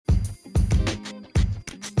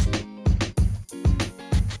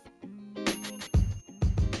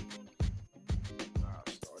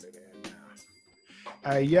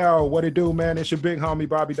Hey, yo, what it do, man? It's your big homie,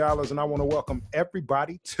 Bobby Dollars, and I want to welcome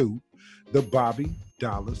everybody to the Bobby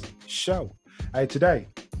Dollars Show. Hey, today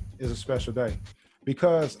is a special day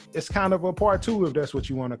because it's kind of a part two, if that's what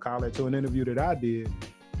you want to call it, to an interview that I did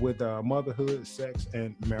with motherhood, sex,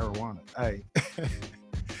 and marijuana. Hey,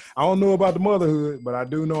 I don't know about the motherhood, but I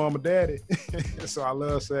do know I'm a daddy. So I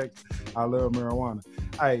love sex. I love marijuana.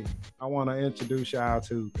 Hey, I want to introduce y'all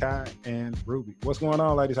to Kai and Ruby. What's going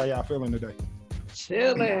on, ladies? How y'all feeling today?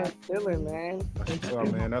 Chilling, man. That's what's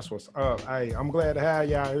up, man. That's what's up. Hey, I'm glad to have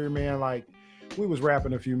y'all here, man. Like, we was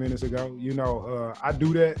rapping a few minutes ago. You know, I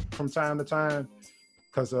do that from time to time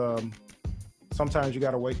because sometimes you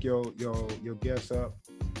got to wake your guests up.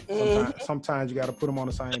 Sometimes you got to put them on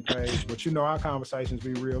the same page. But, you know, our conversations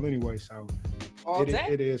be real anyway, so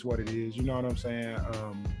it is what it is. You know what I'm saying?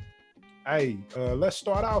 Hey, let's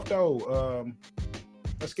start off, though.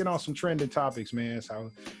 Let's get on some trending topics, man.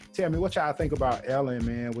 So tell me what y'all think about Ellen,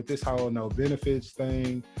 man, with this whole no benefits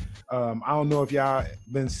thing. I don't know if y'all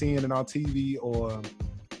been seeing it on TV or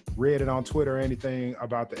read it on Twitter or anything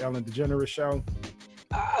about the Ellen DeGeneres show.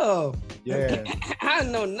 Oh, yeah. I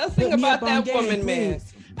know nothing about that woman, man.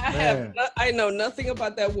 I know nothing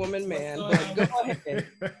about that woman, man. But go ahead.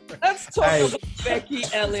 Let's talk about Becky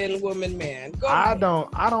Ellen, woman, man. I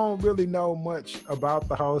don't really know much about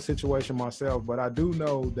the whole situation myself, but I do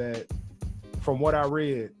know that from what I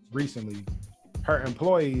read recently, her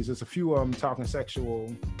employees, there's a few of them talking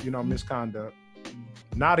sexual, misconduct,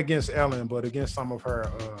 not against Ellen, but against some of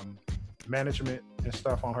her management and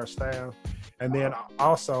stuff on her staff. And then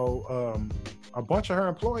also a bunch of her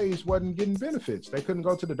employees wasn't getting benefits. They couldn't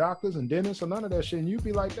go to the doctors and dentists or none of that shit. And you'd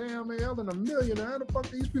be like, damn, man, Ellen a millionaire. How the fuck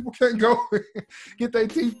these people can't go get their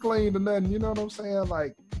teeth cleaned or nothing? You know what I'm saying?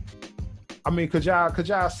 Like, I mean, could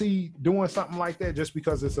y'all see doing something like that just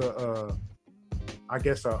because it's a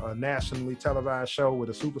nationally televised show with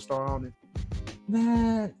a superstar on it?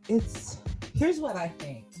 Man, here's what I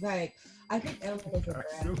think. Like, I think Ellen is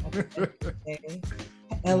a brand.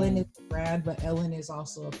 Ellen is a brand, but Ellen is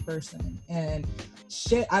also a person. And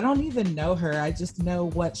shit, I don't even know her. I just know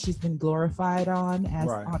what she's been glorified on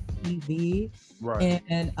on TV. Right.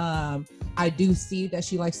 And I do see that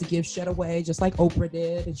she likes to give shit away, just like Oprah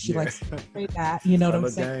did, and she likes to say that. You know what I'm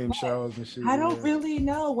saying? Game shows and shit. I don't really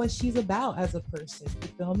know what she's about as a person. You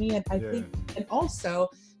feel me? And I think, and also,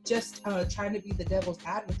 just trying to be the devil's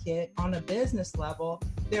advocate on a business level,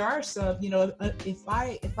 there are some, if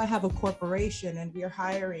I have a corporation and we're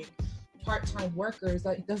hiring part-time workers,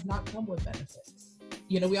 that does not come with benefits.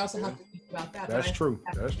 We also have to think about that. That's true.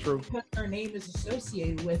 Because her name is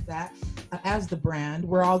associated with that as the brand,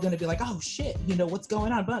 we're all going to be like, oh shit, what's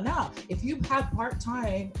going on? But now, if you have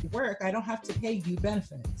part-time work, I don't have to pay you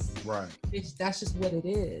benefits. Right. That's just what it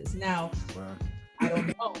is. Now, I don't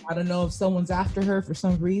know. I don't know if someone's after her for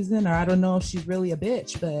some reason, or I don't know if she's really a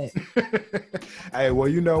bitch, but. Hey, well,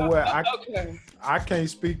 you know what? I can't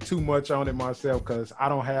speak too much on it myself because I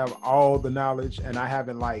don't have all the knowledge and I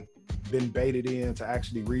haven't been baited in to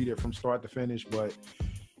actually read it from start to finish, but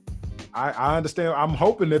I understand. I'm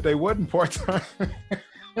hoping that they wasn't part-time.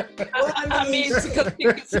 I mean,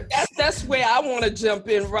 that's where I want to jump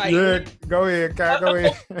in right now. Go ahead, Kai, go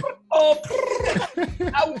ahead.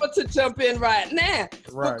 I want to jump in right now.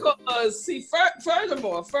 Right. Because, see,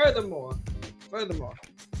 furthermore,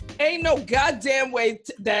 ain't no goddamn way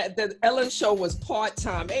that Ellen show was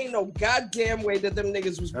part-time. Ain't no goddamn way that them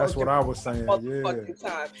niggas was working. That's what I was saying,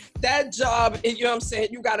 time. That job, you know what I'm saying,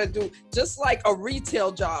 you got to do just like a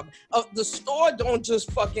retail job. The store don't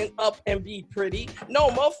just fucking up and be pretty. No,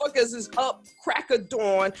 motherfuckers is up crack of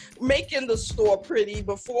dawn making the store pretty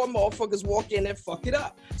before motherfuckers walk in and fuck it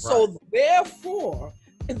up. Right. So therefore,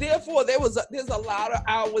 there's a lot of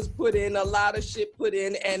hours put in, a lot of shit put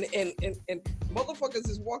in, and motherfuckers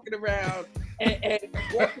is walking around and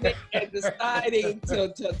walking in and deciding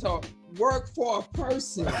to work for a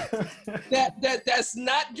person that's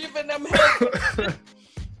not giving them help.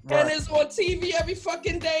 Right. And it's on TV every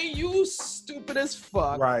fucking day. You stupid as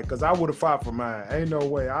fuck. Right, because I would have fought for mine. Ain't no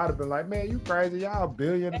way. I'd have been like, man, you crazy. Y'all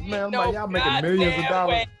billion. Man, y'all making millions of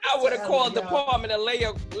dollars. Way. I would have called the Department of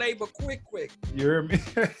Labor quick. You hear me?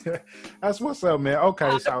 That's what's up, man. Okay,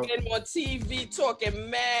 I'd have been on TV talking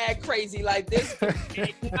mad crazy like this.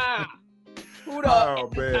 Nah. Who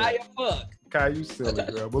the fuck? Kai, you silly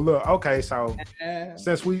girl. But look, okay, so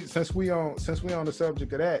since we on the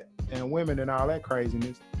subject of that and women and all that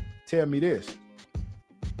craziness, tell me this.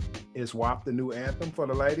 Is WAP the new anthem for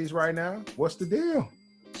the ladies right now? What's the deal?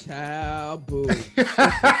 Child boo.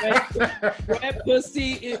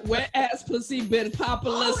 Wet ass pussy been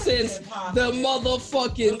popular since the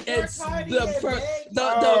motherfucking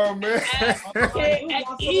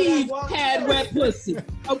Eve had wet pussy.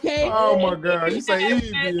 Okay. Oh my God, you say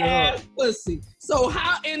Eve, ass pussy. So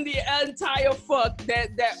how in the entire fuck that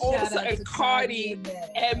all of a sudden Cardi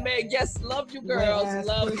and Meg, yes, love you girls,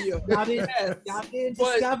 love you. Y'all didn't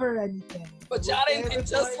discover anything. But y'all didn't,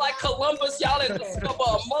 just like Columbus, y'all didn't discover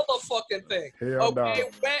a motherfucking thing. Hell okay, no.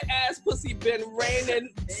 Wet ass pussy been raining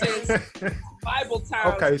since Bible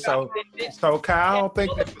times. Okay, so Kyle, I don't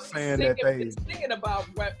think they were saying that they thinking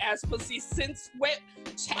about wet ass pussy since wet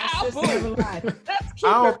child. I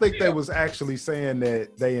don't think they was actually saying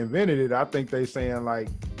that they invented it. I think they saying like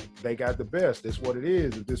they got the best. That's what it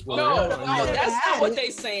is. If this what no, it is. no, that's not what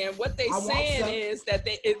they saying. What they saying is that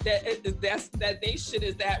that they shit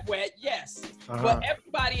is that wet. Yes, but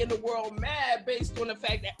everybody in the world mad based on the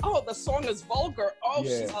fact that the song is vulgar.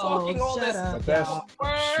 She's talking all this. But that's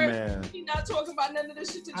man. She's not talking about none of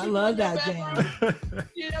this shit. I love that jam.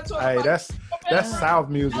 You're not talking hey, about that's South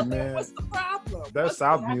music, man. What's the problem? That's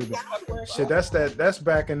South music. Shit, that's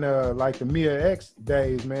back in like the Mia X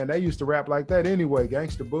days, man. They used to rap like that anyway.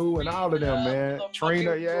 Gangsta Boo and all of them, man.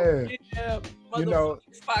 Trina, you know,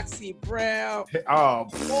 Foxy Brown. All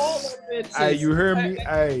them bitches. Hey, you hear me?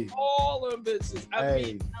 Hey, all them bitches. I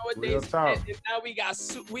mean, nowadays, now we got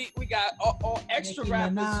all extra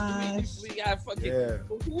rappers. We got fucking.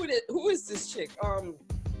 Who is this chick?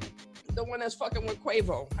 The one that's fucking with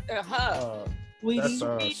Quavo. Sweetie.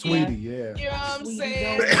 That's Sweetie, You know what I'm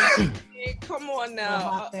saying? Come on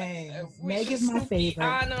now. Meg is my favorite.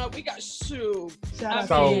 Anna, we got Shoe. Shout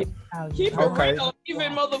out keep it real.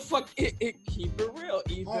 Even motherfucker, keep it real.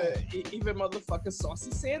 Even motherfucking Saucy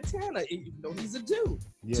Santana, even though he's a dude.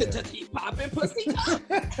 He popping pussy.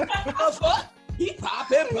 He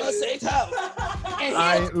popping pussy tough.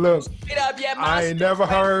 I ain't never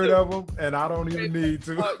heard of him, and I don't even need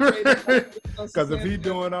to. Because if he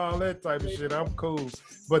doing all that type of shit, I'm cool.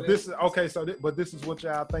 But this is okay. But this is what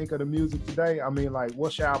y'all think of the music today. I mean, like,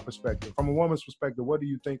 what's y'all perspective? From a woman's perspective, what do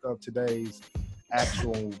you think of today's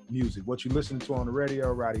actual music? What you listen to on the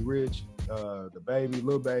radio? Roddy Ricch, the Baby,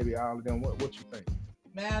 Lil Baby, all of them. What you think?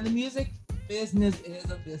 Man, the music business is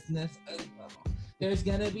a business as well. There's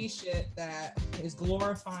gonna be shit that is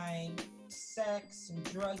glorifying sex and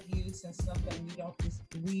drug use and stuff that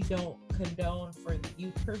we don't condone for the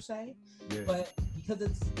youth per se, but because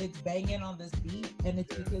it's banging on this beat and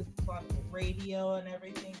it's because it's on the radio and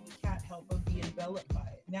everything, we can't help but be enveloped by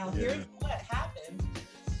it. Now here's what happens.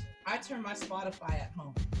 I turn my Spotify at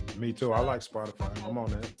home. Me too. I like Spotify. I'm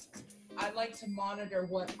on that. I like to monitor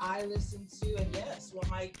what I listen to, and what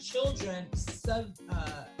my children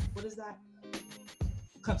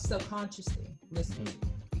subconsciously listen to.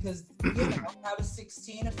 Because I was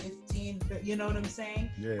 16 or 15, you know what I'm saying?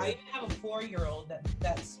 Yeah. I even have a 4-year-old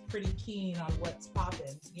that's pretty keen on what's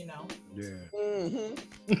popping, you know? Yeah.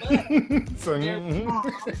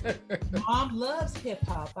 But mom loves hip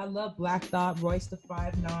hop. I love Black Thought, Royce the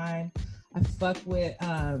 5'9". I fuck with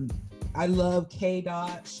I love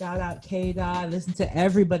K-Dot. Shout out K-Dot. Listen to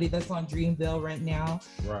everybody that's on Dreamville right now.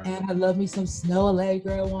 Right. And I love me some Snow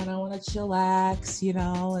Allegra when I want to chillax, you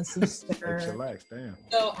know, and some stir. Chillax, damn.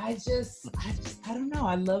 So I don't know.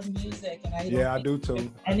 I love music, and I do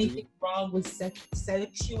too. Anything wrong with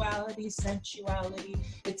sexuality, sensuality?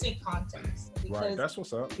 It's in context. Right. That's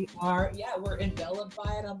what's up. We're enveloped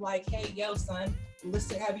by it. I'm like, hey, yo, son,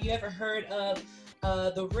 listen. Have you ever heard of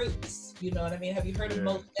The Roots? You know what I mean? Have you heard of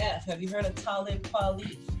Mos Def? Have you heard of Talib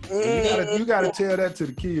Kweli? You gotta tell that to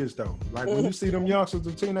the kids though. Like when you see them youngsters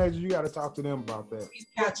and teenagers, you gotta talk to them about that.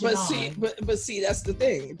 But see, that's the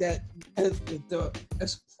thing. That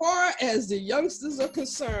as far as the youngsters are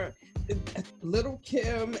concerned, Little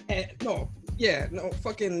Kim and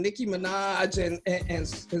fucking Nicki Minaj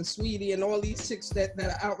and Sweetie and all these chicks that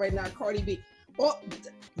are out right now, Cardi B,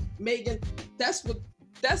 Megan, that's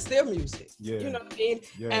their music. Yeah. You know what I mean?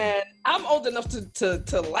 Yeah. And I'm old enough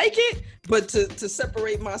to like it, but to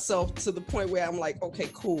separate myself to the point where I'm like, okay,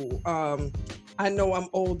 cool. I know I'm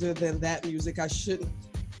older than that music. I shouldn't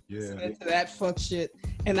listen to that fuck shit.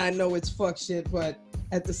 And I know it's fuck shit, but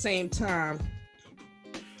at the same time,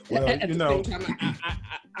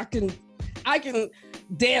 I can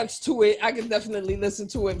dance to it. I can definitely listen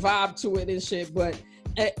to it, vibe to it and shit, but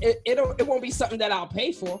it won't be something that I'll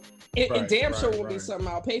pay for. It damn sure won't be something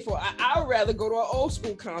I'll pay for. I would rather go to an old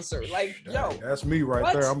school concert. Like, yo, that's me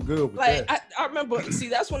right there. I'm good with like, that. I remember, see,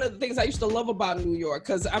 that's one of the things I used to love about New York.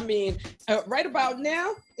 Cause I mean, right about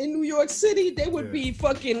now in New York City, they would be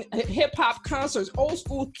fucking hip hop concerts, old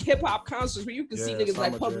school hip hop concerts where you can see niggas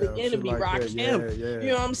like Public Enemy, Rakim. You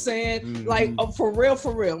know what I'm saying? Mm-hmm. Like, for real,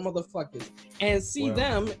 motherfuckers. And see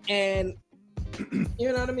them and, you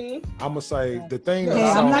know what I mean? I'm gonna say the thing. Hey,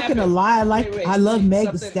 I'm not gonna lie. I love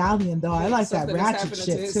Meg the Stallion though. I like that ratchet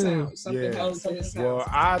shit too. Well,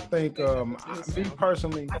 I think me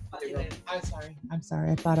personally. I'm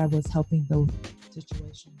sorry. I thought I was helping the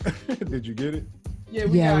situation. Did you get it? Yeah,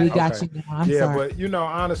 we got you now. I'm sorry. But you know,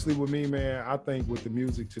 honestly, with me, man, I think with the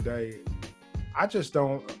music today, I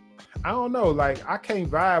don't know. Like, I can't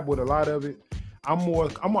vibe with a lot of it. I'm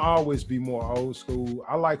gonna always be more old school.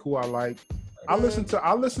 I like who I like. I listen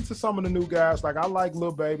to some of the new guys. Like, I like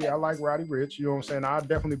Lil Baby. I like Roddy Ricch. You know what I'm saying? I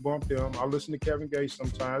definitely bump them. I listen to Kevin Gates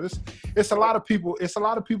sometimes. It's a lot of people. It's a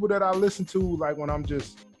lot of people that I listen to, like, when I'm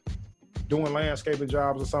just doing landscaping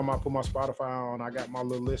jobs or something. I put my Spotify on. I got my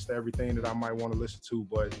little list of everything that I might want to listen to.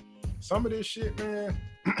 But some of this shit, man,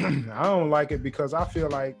 I don't like it because I feel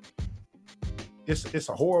like it's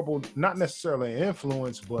a horrible, not necessarily an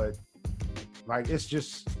influence, but like, it's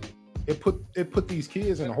just, it put these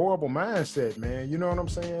kids in a horrible mindset, man. You know what I'm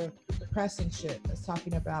saying? Depressing shit that's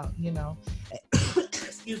talking about, you know,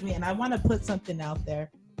 excuse me. And I want to put something out there.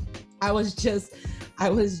 I was just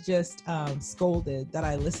scolded that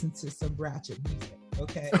I listened to some ratchet music.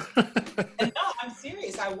 Okay. And no, I'm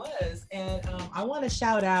serious. I was. And I want to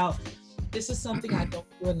shout out, this is something I don't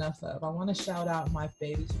do enough of. I want to shout out my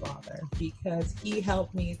baby's father because he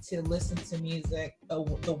helped me to listen to music the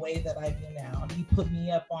way that I do now. He put me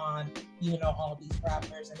up on, you know, all these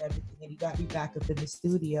rappers and everything, and he got me back up in the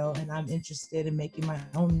studio, and I'm interested in making my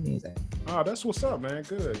own music. Oh, that's what's up, man.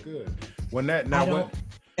 Good.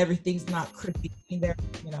 Everything's not creepy in there,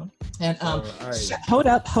 you know. And hold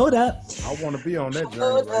up. I want to be on that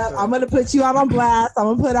journey. Right, I'm gonna put you out on blast.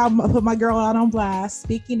 I'm gonna put my girl out on blast.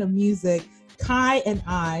 Speaking of music, Kai and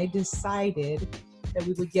I decided that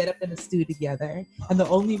we would get up in the studio together. And the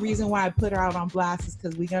only reason why I put her out on blast is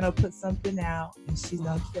because we're gonna put something out and she's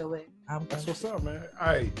gonna kill it. That's what's up, man.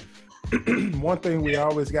 Hey, one thing we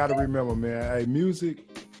always got to remember, man. Hey, music,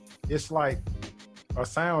 it's like a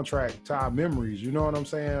soundtrack to our memories. You know what I'm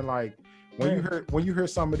saying? Like, when you hear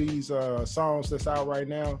some of these songs that's out right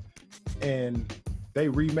now, and they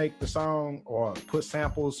remake the song or put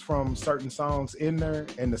samples from certain songs in there,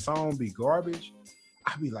 and the song be garbage,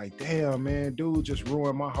 I be like, damn, man, dude just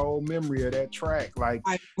ruined my whole memory of that track. Like,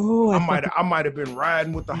 I might have been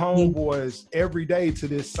riding with the homeboys every day to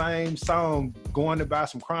this same song, going to buy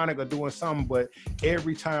some Chronic or doing something, but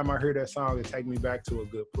every time I hear that song, it take me back to a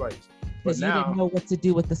good place. But now, you didn't know what to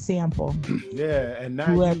do with the sample. Yeah, and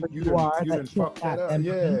now you done fucked that up.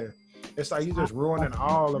 Yeah, it's like you just ruining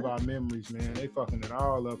all of our memories, man. They fucking it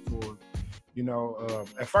all up for, you know.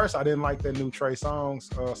 At first, I didn't like that new Trey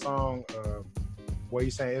Songz song where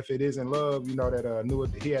he's saying "If It Isn't Love," you know,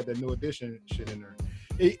 that he had that New Edition shit in there.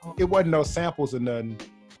 It wasn't no samples or nothing.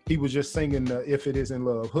 He was just singing the "If It Isn't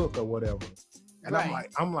Love" hook or whatever. And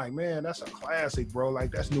I'm like, man, that's a classic, bro.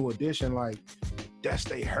 Like, that's New Edition. Like,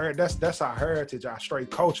 that's our heritage, our straight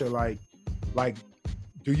culture. Like,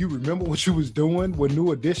 do you remember what you was doing when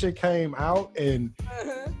New Edition came out? And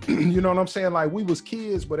you know what I'm saying? Like, we was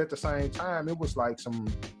kids, but at the same time, it was like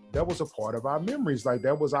that was a part of our memories. Like,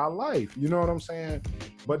 that was our life. You know what I'm saying?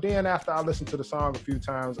 But then after I listened to the song a few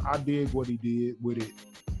times, I dig what he did with it.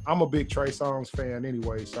 I'm a big Trey Songz fan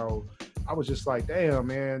anyway, so I was just like, damn,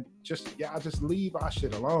 man, just leave our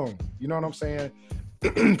shit alone. You know what I'm saying?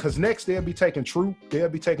 Because next they'll be taking Troop, they'll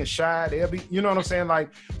be taking Shy, they'll be, you know what I'm saying, like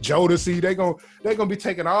Jodeci, they gonna be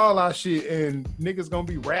taking all our shit, and niggas gonna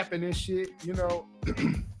be rapping and shit, you know.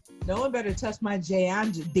 No one better touch my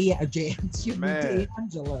D'Angelo.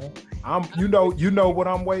 You know what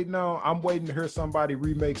I'm waiting on? I'm waiting to hear somebody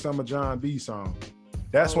remake some of John B songs.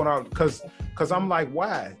 That's what cause I'm like,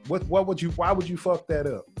 why? Why would you fuck that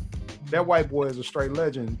up? That white boy is a straight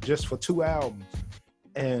legend just for 2 albums.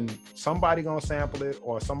 And somebody gonna sample it,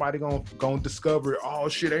 or somebody gonna discover it. Oh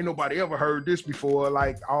shit, ain't nobody ever heard this before.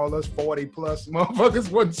 Like, all us 40 plus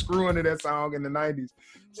motherfuckers wasn't screwing to that song in the 90s.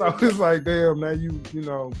 So it's like, damn, now you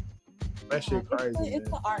know, that shit crazy. It's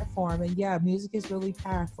an art form, and yeah, music is really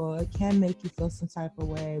powerful. It can make you feel some type of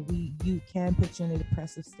way. You can put you in a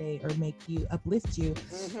depressive state or make you uplift you.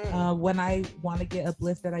 Mm-hmm. When I want to get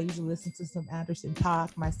uplifted, I usually listen to some Anderson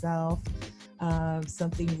 .Paak myself.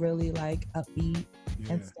 Something really like upbeat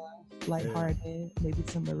and stuff, lighthearted, maybe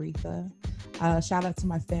some Aretha. Shout out to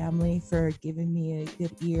my family for giving me a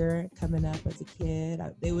good ear coming up as a kid.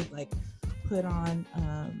 They would like put on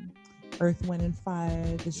Earth, Wind and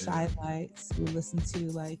Fire, the Shy Lights. We listened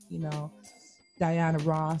to like, you know, Diana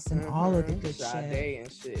Ross and all of the good Sade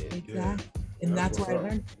and shit. Exactly. Yeah. And that's where I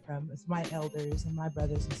learned from. It's my elders and my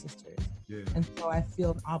brothers and sisters. Yeah. And so I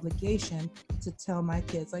feel an obligation to tell my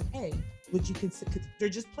kids, like, hey, would you consider, they're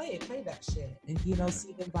just play that shit and, you know,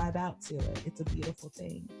 see them vibe out to it. It's a beautiful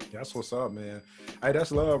thing. That's what's up, man. Hey,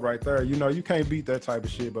 that's love right there. You know, you can't beat that type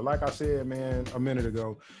of shit. But like I said, man, a minute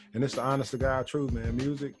ago, and it's the honest to God truth, man.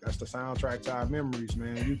 Music, that's the soundtrack to our memories,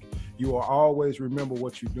 man. You will always remember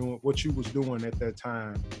what you was doing at that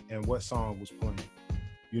time and what song was playing.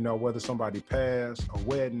 You know, whether somebody passed, a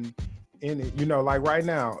wedding, you know, like right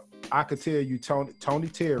now, I could tell you Tony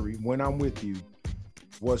Terry, When I'm With You,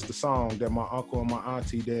 was the song that my uncle and my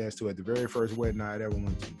auntie danced to at the very first wedding I ever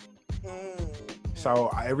went to. So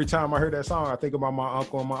every time I hear that song, I think about my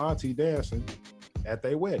uncle and my auntie dancing at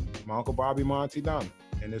their wedding. My Uncle Bobby, my Auntie Donna.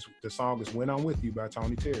 And the song is When I'm With You by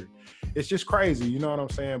Tony Terry. It's just crazy, you know what I'm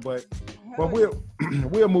saying? But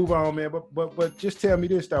we'll move on, man. But just tell me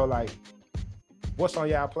this though, like, what's on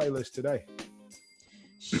y'all playlist today?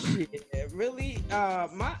 Shit, really,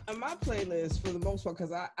 my playlist for the most part,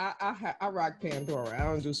 because I rock Pandora. I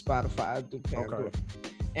don't do Spotify, I do Pandora. Okay.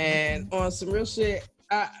 And on some real shit,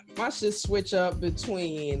 my shit switch up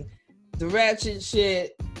between the ratchet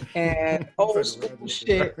shit and old school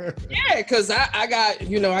shit. Yeah, because I got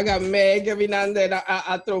Meg every now and then.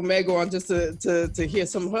 I throw Meg on just to hear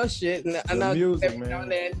some of her shit, and music, every now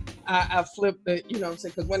and then I flip the, you know what I'm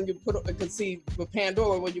saying, because when you put, I can see with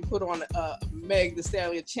Pandora, when you put on Meg Thee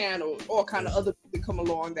Stallion channel, all kind of other people come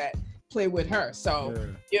along that play with her. So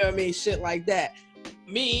you know what I mean, shit like that.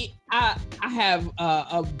 Me, I have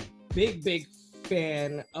a big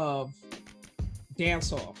fan of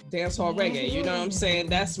dancehall reggae, you know what I'm saying?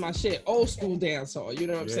 That's my shit. Old school dancehall, you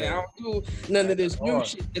know what I'm saying? I don't do none of this new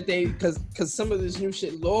shit that they, because some of this new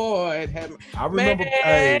shit, Lord have, I remember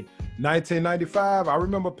 1995, I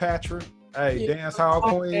remember Patra. Hey, dancehall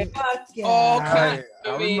queen. All kinds.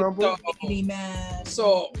 I remember.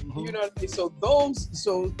 So you know what I mean?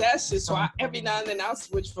 So that's just, so every now and then I'll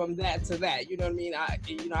switch from that to that. You know what I mean?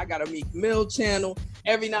 I got a Meek Mill channel.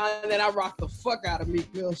 Every now and then I rock the fuck out of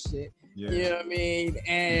Meek Mill shit. Yeah. You know what I mean?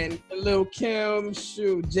 And Lil Kim,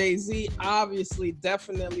 shoot, Jay-Z, obviously,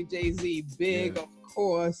 definitely Jay-Z, big, of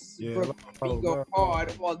course. We go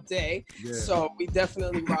hard all day. Yeah. So we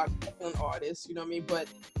definitely rock an artist, you know what I mean? But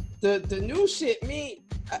the new shit, me,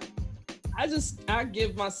 I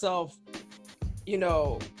give myself, you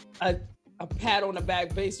know, a pat on the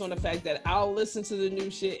back based on the fact that I'll listen to the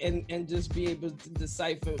new shit and just be able to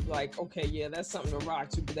decipher, like, okay, yeah, that's something to rock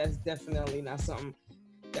to, but that's definitely not something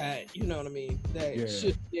that, you know what I mean, that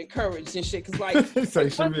should be encouraged and shit, because like so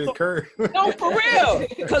it should be encouraged. No, for real,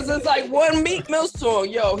 because it's like one Meek Mill song,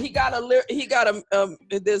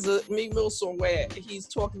 there's a Meek Mill song where he's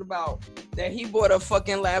talking about that he bought a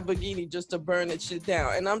fucking Lamborghini just to burn that shit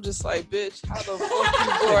down, and I'm just like, bitch, how the fuck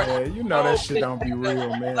you bought? Yeah, you know that shit don't be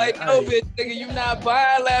real, man. Like, no, bitch, nigga, you not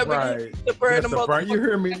buying Lamborghini to burn them up. You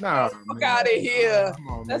hear me now? Fuck out of here.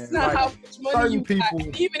 That's not how much money you got.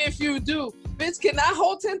 And even if you do, bitch, can I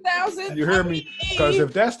hold 10,000? You hear me? Because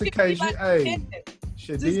if that's the case,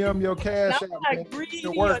 should DM your cash out. I'm not greedy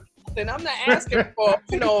or nothing. I'm not asking for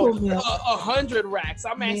 100 racks.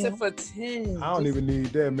 I'm asking for 10. I don't even need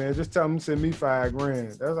that, man. Just tell them to send me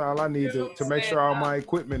 $5,000. That's all I need to make sure all my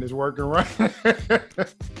equipment is working right.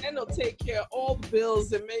 And they'll take care of all the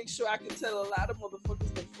bills and make sure I can tell a lot of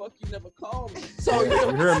motherfuckers the fuck you never called me. So you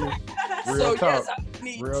hear me? Real talk. Yes, I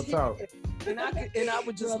need Real talk. And I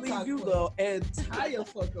would just leave you the entire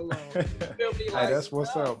fuck alone. Feel me? Like, hey, that's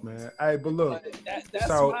what's up, man. Hey, but look, that's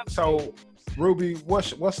so Ruby,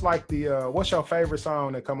 what's like what's your favorite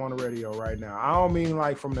song that come on the radio right now? I don't mean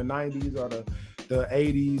like from the 90s or the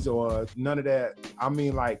 80s or none of that. I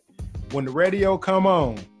mean like when the radio come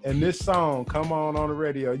on and this song come on the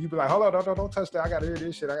radio, you be like, hold on, don't touch that. I gotta hear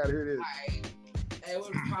this shit. I gotta hear this. Right. It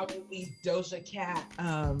would probably be Doja Cat.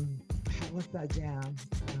 What's that jam?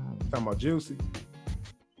 Talking about Juicy.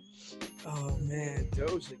 Oh man,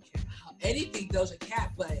 Doja Cat. Anything Doja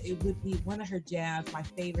Cat, but it would be one of her jams. My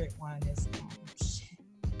favorite one is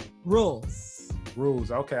Rules.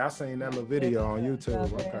 Okay, I seen that little video on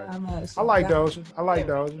YouTube. Okay, I like Doja.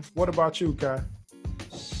 Doja. What about you, Kai?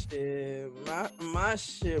 Shit, my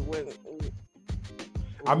shit went.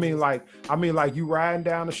 I mean, like you riding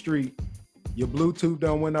down the street. Your Bluetooth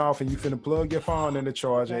done went off and you finna plug your phone in the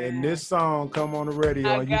charger and this song come on the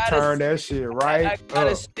radio and you turn that shit right I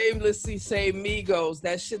gotta shamelessly say Migos,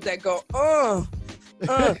 that shit that go,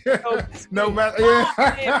 No matter,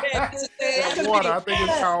 yeah. That's water. I think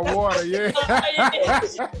it's called water. Yeah.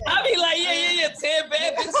 I be like, yeah. 10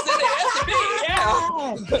 bad bitches in there. That's me. Yeah.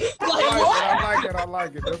 Like what? I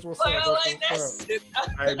like it. That's what's up. Like, That's what's up.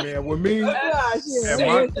 Hey man, with me,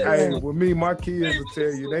 with me, my kids will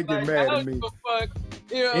tell you they get mad at me.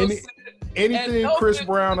 You know anything Chris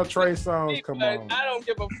Brown or Trey Songz, come on. I don't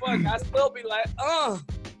give a fuck. I still be like,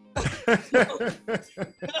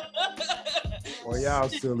 Well, y'all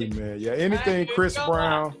silly, man. Yeah, anything Chris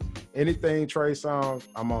Brown, anything Trey Songz,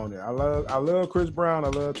 I'm on it. I love Chris Brown. I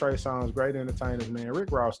love Trey Songz. Great entertainers, man.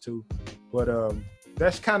 Rick Ross too. But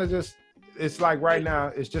that's kind of just. It's like right now,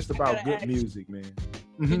 it's just about good music, man.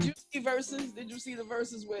 Mm-hmm. Did you see Versus? Did you see the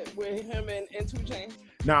Versus with him and 2 Chainz?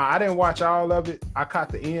 Nah, I didn't watch all of it. I caught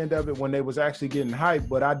the end of it when they was actually getting hyped,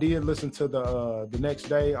 but I did listen to the next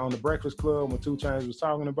day on the Breakfast Club when 2 Chainz was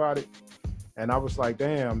talking about it, and I was like,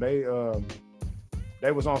 damn, they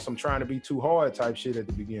was on some trying to be too hard type shit at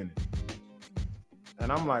the beginning,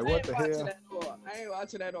 and I'm like, what the hell? I ain't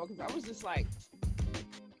watching that all because I was just like.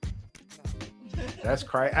 That's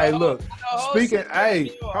crazy. Hey, look. Speaking.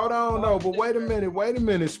 Hey, hold on, no. But wait a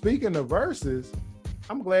minute. Speaking of verses,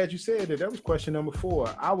 I'm glad you said that. That was question number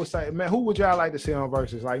 4. I would say, man, who would y'all like to see on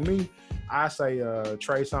verses? Like me, I say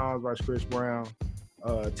Trey Songz versus Chris Brown,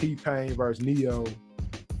 T-Pain versus Neo,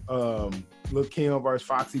 Lil' Kim versus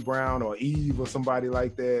Foxy Brown or Eve or somebody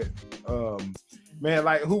like that. Man,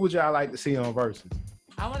 like who would y'all like to see on verses?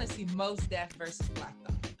 I want to see Mos Def versus Black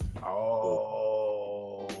Thought.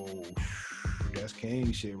 Oh. That's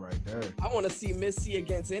king shit right there. I want to see Missy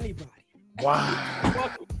against anybody. Wow.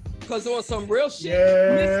 Because on some real shit,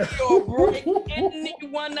 yeah. Missy will break any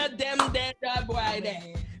one of them that boy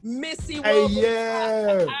there. Missy will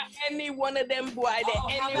yeah. any one of them boy there.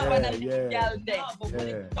 Any one of them gal there.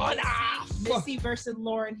 Missy versus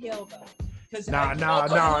Lauryn Hill though. Nah.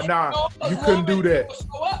 You couldn't do that.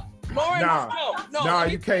 Lauren, no,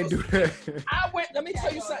 you can't do that. Let me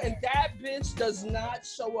tell you something. That bitch does not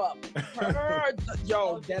show up.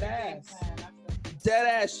 Dead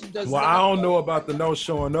ass. She does. Well, I don't know about the no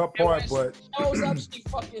showing up part, but she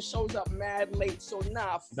fucking shows up mad late. So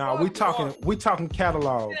we talking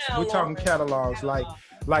catalogs. We talking catalogs.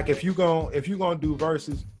 Like if you gonna do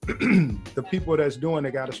verses, the people that's doing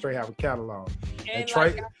it gotta straight have a catalog. And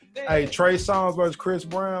Trey Songz versus Chris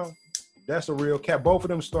Brown. That's a real cat. Both of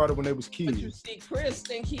them started when they was kids. But you see, Chris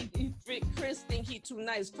think he too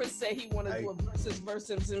nice. Chris said he want to do a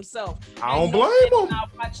versus himself. I don't blame him. I'll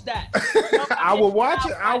watch that. I will watch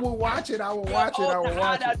it.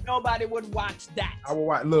 Nobody would watch that. I will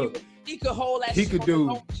watch. Look, he could hold that. He could do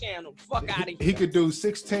his own channel. Fuck out of here. He could do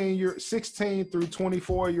 16 through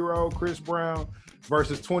 24-year-old Chris Brown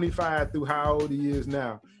versus 25 through how old he is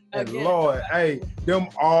now. And again, Lord, hey, them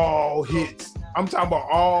all hits. I'm talking about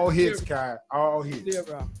all hits, Kai. All hits.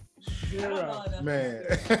 Zero. Man.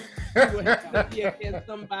 He would have to be against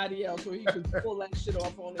somebody else where he could pull that shit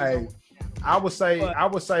off on his own. I would say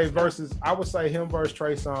him versus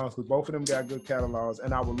Trey Songz because both of them got good catalogs,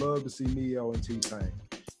 and I would love to see Neo and T-Pain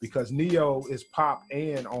because Neo is pop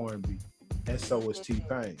and R&B, and so is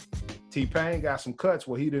T-Pain. T-Pain got some cuts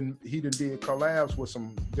where he did collabs with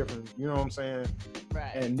some different, you know what I'm saying?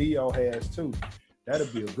 Right. And Neo has too.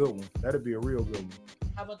 That'd be a good one. That'd be a real good one.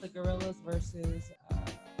 How about the Gorillas versus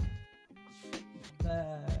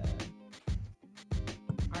the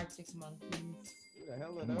Arctic Monkeys? Who the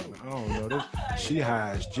hell are those? I don't know. This, she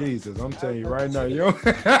high as Jesus. I'm telling you right now, yo.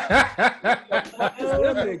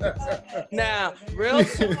 Now, real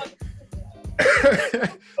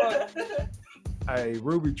Hey,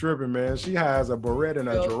 Ruby tripping, man. She has a beret and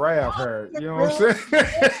a giraffe hair. You know what I'm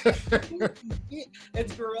saying?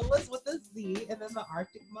 It's Gorillas with a Z, and then the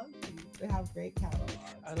Arctic Monkeys. They have great catalogs.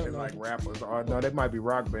 I don't know. Like rappers. Or, no, they might be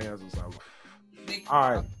rock bands or something.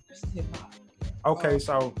 All right. Okay,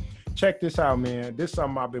 so check this out, man. This is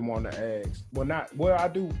something I've been wanting to ask.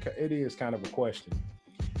 It is kind of a question.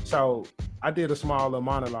 So I did a small little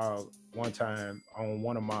monologue one time on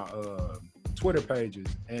one of my Twitter pages,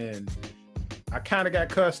 and I kind of got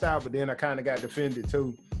cussed out, but then I kind of got defended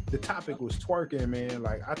too. The topic was twerking, man.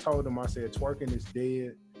 Like I told him, I said, twerking is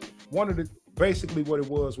dead. Basically what it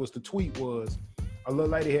was the tweet was, a little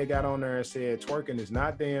lady had got on there and said, twerking is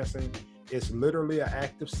not dancing. It's literally an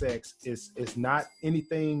act of sex. It's not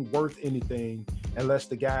anything worth anything unless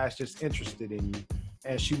the guy's just interested in you.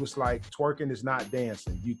 And she was like, twerking is not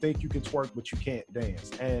dancing. You think you can twerk, but you can't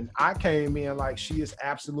dance. And I came in like, she is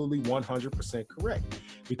absolutely 100% correct.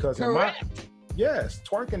 Because yes,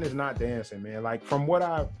 twerking is not dancing, man. Like from what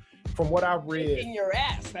I've read. In your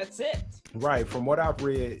ass, that's it. Right. From what I've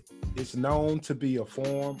read, It's known to be a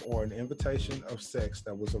form or an invitation of sex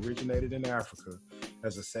that was originated in Africa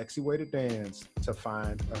as a sexy way to dance to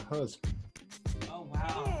find a husband. Oh,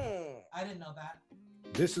 wow. I didn't know that.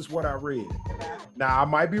 This is what I read. Now, I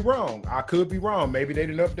might be wrong. I could be wrong. Maybe they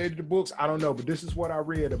didn't update the books. I don't know. But this is what I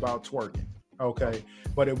read about twerking. Okay.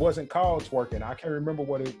 But it wasn't called twerking. I can't remember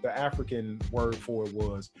what the African word for it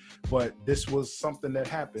was. But this was something that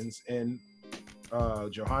happens in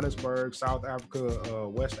Johannesburg, South Africa,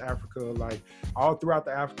 West Africa, like all throughout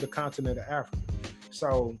the continent of Africa.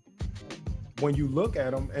 So when you look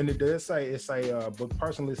at them, and it does say, but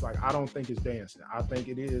personally, it's like, I don't think it's dancing. I think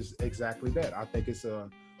it is exactly that. I think it's a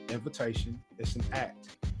invitation. It's an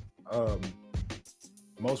act.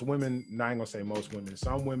 Most women, I ain't gonna say most women,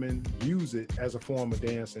 some women use it as a form of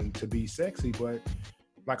dancing to be sexy, but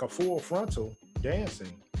like a full frontal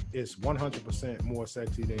dancing is 100% more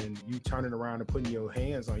sexy than you turning around and putting your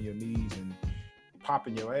hands on your knees and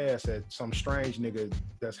popping your ass at some strange nigga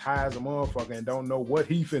that's high as a motherfucker and don't know what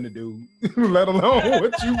he finna do, let alone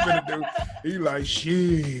what you finna do. He like,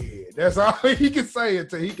 shit. That's all he can say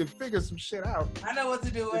until he can figure some shit out. I know what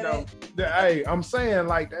to do with it. Hey, I'm saying,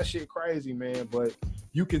 like, that shit crazy, man, but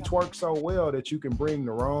you can twerk so well that you can bring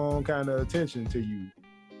the wrong kind of attention to you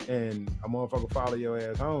and a motherfucker follow your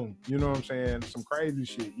ass home. You know what I'm saying? Some crazy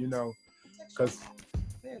shit, you know, because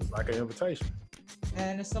it's like an invitation.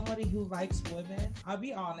 And as somebody who likes women, I'll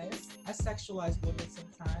be honest, I sexualize women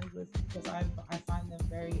sometimes because I find them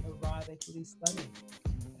very erotically stunning.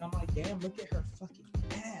 And I'm like, damn, look at her fucking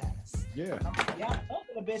ass. Yeah. I'm like, yeah, don't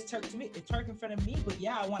let a bitch twerk in front of me, but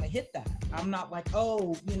yeah, I want to hit that. I'm not like,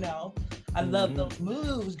 oh, you know, I love those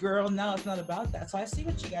moves, girl. No, it's not about that. So I see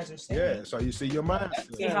what you guys are saying. Yeah, so you see your mind. I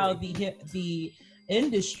see how the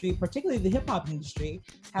industry, particularly the hip hop industry,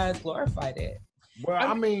 has glorified it. Well,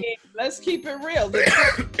 I mean, let's keep it real. The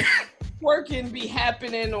twerking be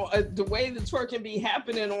happening, or the way the twerking be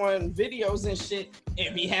happening on videos and shit,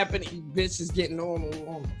 it be happening. Bitch is getting on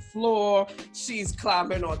the floor. She's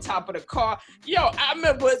climbing on top of the car. Yo, I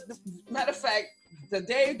remember, matter of fact, the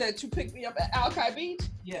day that you picked me up at Alki Beach.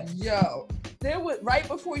 Yeah. Yo, there was right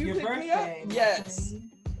before you picked me up. Yes.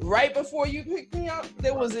 Right before you picked me up,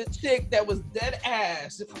 there was a chick that was dead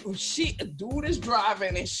ass. A dude is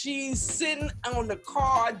driving and she's sitting on the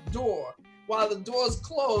car door while the door's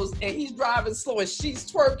closed and he's driving slow and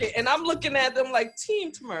she's twerking. And I'm looking at them like,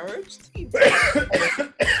 team to merge. Team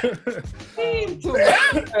to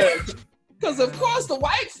merge. Because of course the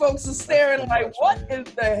white folks are staring like, what in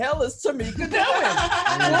the hell is Tamika doing?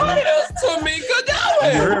 What is Tamika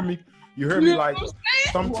doing? You heard me? You heard me? Like,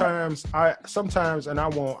 sometimes, and I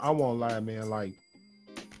won't lie, man. Like,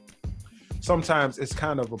 sometimes it's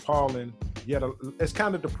kind of appalling. Yet it's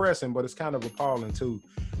kind of depressing, but it's kind of appalling too,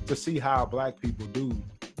 to see how black people do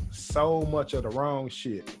so much of the wrong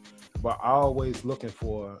shit, but always looking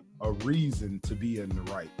for a reason to be in the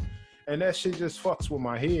right. And that shit just fucks with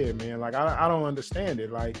my head, man. Like, I don't understand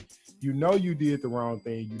it. Like, you know you did the wrong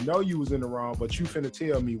thing. You know you was in the wrong, but you finna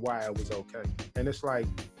tell me why it was okay. And it's like,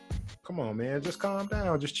 come on, man, just calm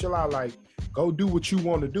down. Just chill out. Like, go do what you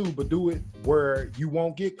want to do, but do it where you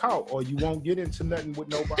won't get caught or you won't get into nothing with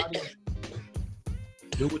nobody.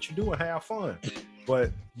 Do what you do and have fun.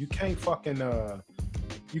 But you can't fucking,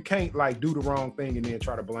 you can't, like, do the wrong thing and then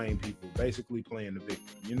try to blame people, basically playing the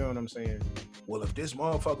victim. You know what I'm saying? Well, if this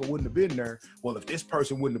motherfucker wouldn't have been there, well, if this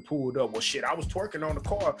person wouldn't have pulled up, well, shit, I was twerking on the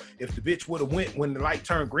car. If the bitch would have went when the light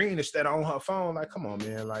turned green instead of on her phone, like, come on,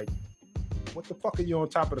 man, like, what the fuck are you on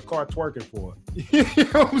top of the car twerking for? You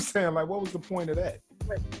know what I'm saying? Like, what was the point of that?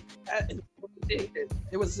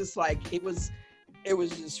 It was just like, it was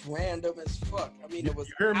just random as fuck. I mean, it was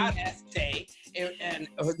a hot ass day, and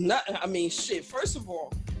I mean, shit. First of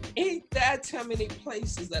all, ain't that too many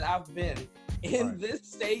places that I've been in this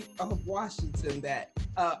state of Washington that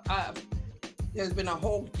there's been a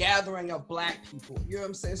whole gathering of black people. You know what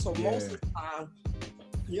I'm saying? So most of the time,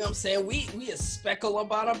 you know what I'm saying? We a speckle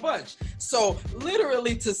about a bunch. So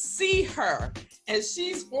literally to see her and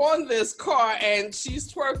she's on this car and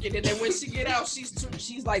she's twerking, and then when she get out,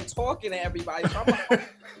 she's like talking to everybody. So I'm like,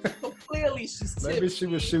 so clearly she's tipsy. Maybe she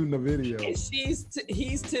was shooting a video. And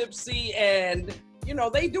he's tipsy, and you know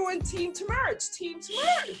they doing team to merge.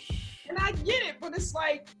 And I get it, but it's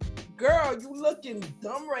like, girl, you looking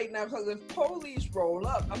dumb right now because if police roll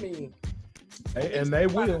up, I mean. And they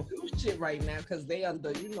will do shit right now because they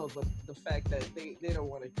under, you know, the fact that they don't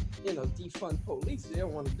want to, you know, defund police. They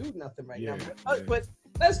don't want to do nothing right now. But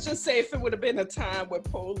let's just say if it would have been a time where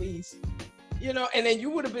police You know, and then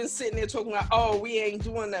you would have been sitting there talking about, oh, we ain't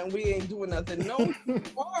doing nothing. No,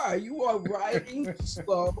 you are riding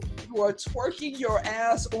slow. You are twerking your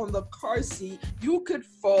ass on the car seat. You could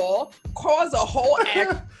fall, cause a whole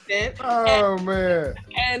accident. Man.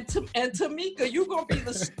 And Tamika, you gonna be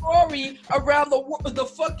the story around the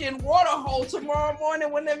fucking water hole tomorrow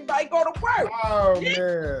morning when everybody go to work. Oh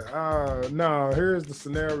man. No, here's the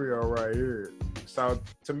scenario right here. So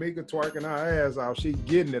Tamika twerking her ass off, she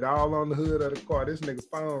getting it all on the hood of the car. This nigga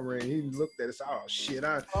phone ring. He looked at it, said, oh shit,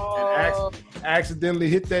 and accidentally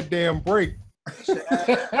hit that damn brake.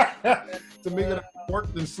 Tamika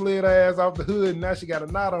worked and slid her ass off the hood, and now she got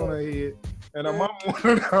a knot on her head. And her mama want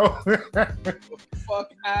to know.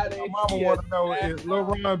 Fuck out of here. Her mama want to know, is Lil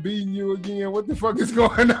Ron beating you again? What the fuck is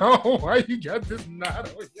going on? Why you got this knot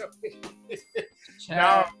on your head?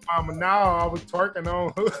 No, mama, no, I was twerking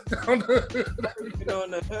on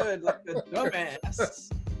the hood like a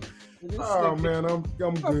dumbass. Oh man, I'm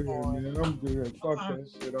good, man. I'm good. Fuck that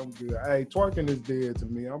shit. I'm good. Hey, twerking is dead to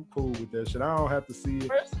me. I'm cool with that shit. I don't have to see it.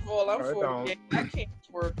 First of all, I'm 48. I can't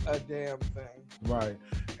twerk a damn thing. Right.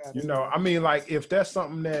 You know, I mean, like, if that's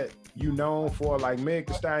something that you known for, like Meg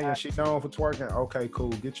Thee Stallion, she known for twerking. Okay, cool.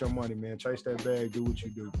 Get your money, man. Chase that bag. Do what you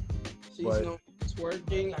do. She's known for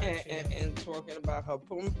twerking and talking about her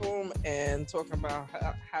pum pum and talking about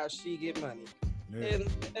how she get money. Yeah.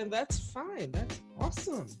 And that's fine. That's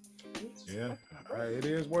awesome. Yeah, it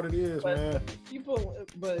is what it is, man.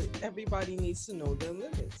 But everybody needs to know their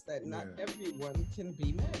limits. That not everyone can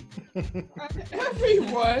be men. Not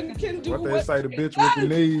everyone can do what they say. The bitch with the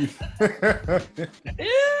knees.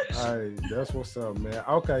 Hey, that's what's up, man.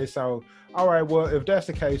 Okay, so all right. Well, if that's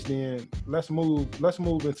the case, then let's move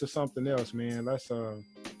into something else, man. Let's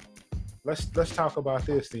talk about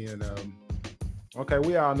this then. Okay,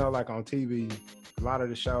 we all know, like on TV, a lot of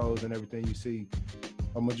the shows and everything you see.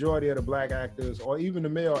 A majority of the black actors, or even the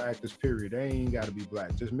male actors, period, they ain't got to be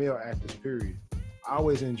black, just male actors, period,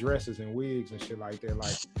 always in dresses and wigs and shit like that.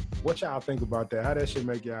 Like, what y'all think about that? How that shit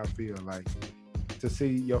make y'all feel, like, to see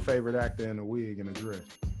your favorite actor in a wig and a dress?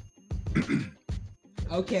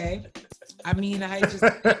 Okay. I mean, I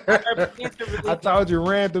told you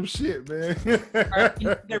random shit, man.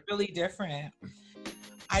 They're really different.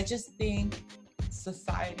 I just think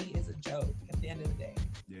society is a joke at the end of the day.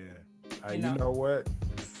 Yeah. You know what?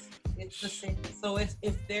 It's the same. So if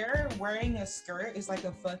they're wearing a skirt, it's like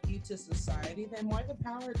a fuck you to society, then more the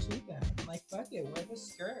power to them. Like, fuck it, wear the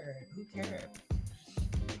skirt. Who cares?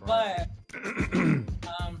 Right. But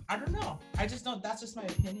I don't know. I just don't. That's just my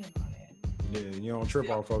opinion on it. Yeah, you don't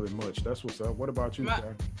trip off of it much. That's what's up. What about you,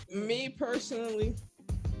 Ty? Me personally,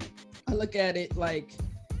 I look at it like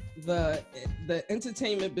the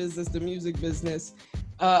entertainment business, the music business.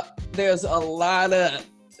 There's a lot of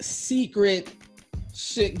secret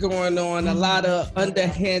shit going on, a lot of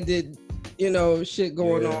underhanded, shit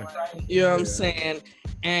going on. You know what I'm saying?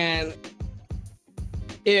 And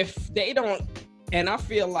if they don't, and I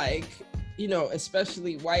feel like,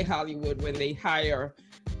 especially white Hollywood, when they hire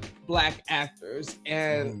black actors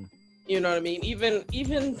and you know what I mean, even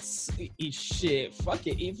shit, fuck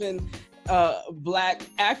it, even black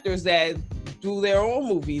actors that do their own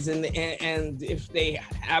movies, and if they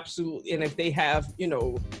have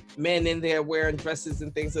men in there wearing dresses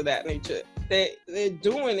and things of that nature, they're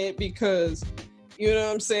doing it because you know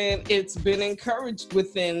what I'm saying, it's been encouraged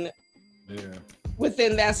within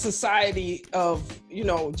that society of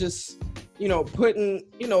just putting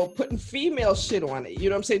female shit on it, you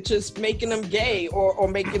know what I'm saying, just making them gay or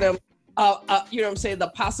making them you know what I'm saying, the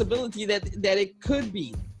possibility that it could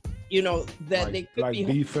be, that like, they could like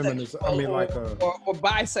be feminist. I mean, like or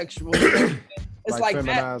bisexual. It's like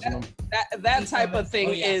that type of thing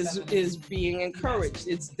is being encouraged.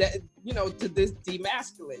 It's that, to this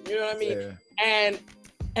demasculine. You know what I mean? Yeah.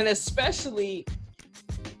 And especially,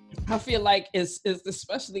 I feel like it's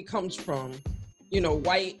especially comes from,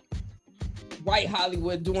 white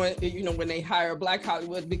Hollywood doing, when they hire black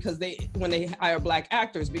Hollywood, when they hire black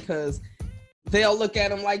actors, because they'll look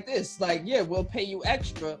at them like this, like, yeah, we'll pay you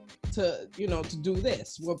extra to do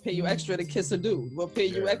this. We'll pay you extra to kiss a dude. We'll pay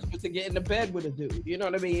you extra to get in the bed with a dude. You know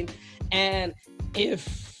what I mean? And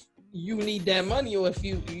if you need that money, or if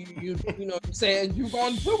you know what I'm saying, you're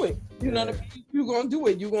going to do it. You know what I mean? You're going to do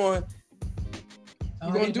it. You're going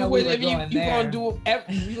to do whatever you're going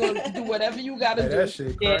to do whatever you got to do. That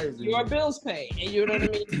shit crazy. Your bills paid. And you know what I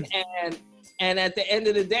mean? And at the end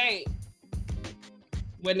of the day,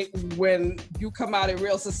 when you come out in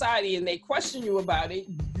real society and they question you about it,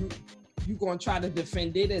 you gonna try to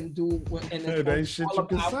defend it and do what, and it ain't shit you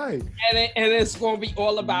can say. And it's gonna be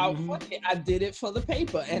all about fuck it, I did it for the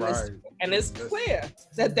paper, and it's clear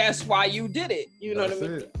that that's why you did it. You know what I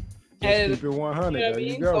mean? Just keep it 100. You know there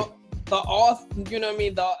you mean? go. So, the author, you know what I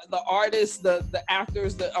mean? The artists, the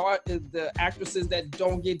actors, the actresses that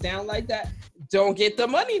don't get down like that don't get the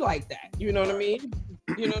money like that. You know what I mean?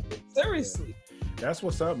 You know, seriously. That's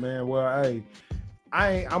what's up, man. Well, hey,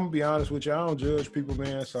 I'm gonna be honest with you. I don't judge people,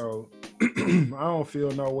 man. So I don't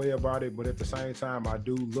feel no way about it. But at the same time, I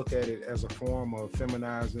do look at it as a form of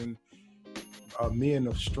feminizing men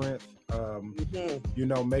of strength. You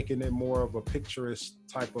know, making it more of a picturesque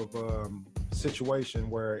type of situation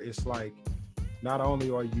where it's like, not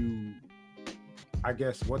only are you, I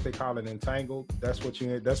guess what they call it, entangled. That's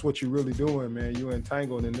what you're really doing, man. You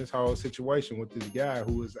entangled in this whole situation with this guy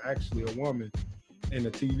who is actually a woman in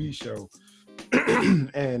a TV show,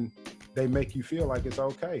 and they make you feel like it's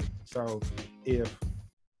okay. So if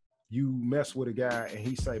you mess with a guy and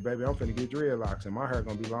he say, baby, I'm finna get dreadlocks and my hair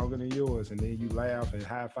gonna be longer than yours, and then you laugh and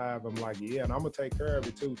high five him like, yeah, and I'm gonna take care of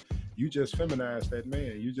it too. You just feminized that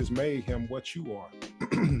man. You just made him what you are.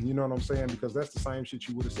 You know what I'm saying? Because that's the same shit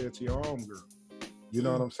you would have said to your own girl. You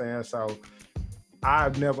know what I'm saying? So I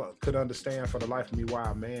never could understand for the life of me why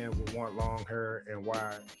a man would want long hair and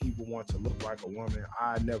why he would want to look like a woman.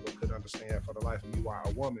 I never could understand for the life of me why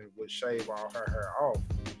a woman would shave all her hair off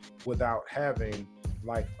without having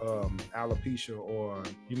like alopecia or,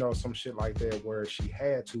 you know, some shit like that where she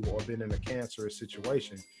had to or been in a cancerous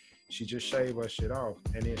situation. She just shaved her shit off,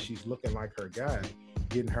 and then she's looking like her guy,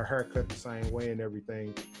 getting her hair cut the same way and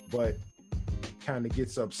everything, but kind of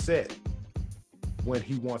gets upset when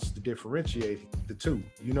he wants to differentiate the two.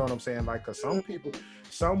 You know what I'm saying? Like, cause some people,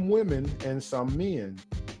 some women and some men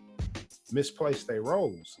misplace their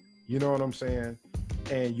roles. You know what I'm saying?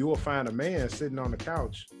 And you'll find a man sitting on the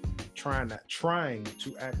couch trying to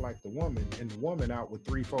act like the woman, and the woman out with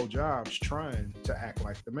 3-4 jobs trying to act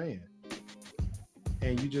like the man.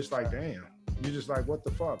 And you just like, damn. You just like, what the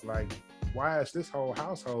fuck? Like, why is this whole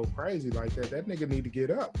household crazy like that? That nigga need to get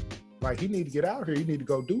up. Like, he need to get out here. He need to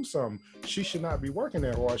go do something. She should not be working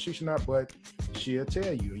that hard. She should not, but she'll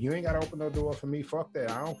tell you, you ain't got to open no door for me. Fuck that.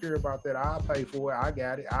 I don't care about that. I'll pay for it. I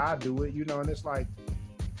got it. I'll do it. You know, and it's like,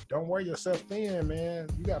 don't wear yourself thin, man.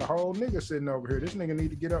 You got a whole nigga sitting over here. This nigga need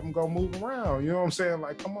to get up and go move around. You know what I'm saying?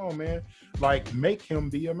 Like, come on, man. Like, make him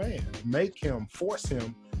be a man. Make him, force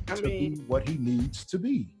him to be what he needs to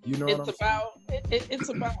be. You know what I'm saying? It's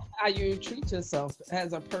about how you treat yourself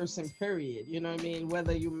as a person, period. You know what I mean?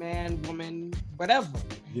 Whether you're man, woman, whatever.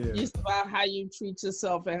 Yeah. It's about how you treat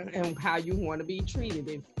yourself and how you want to be treated.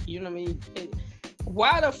 If you know what I mean?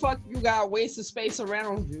 Why the fuck you got wasted space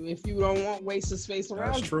around you if you don't want wasted space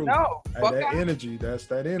around you? That's true. No, that energy. That's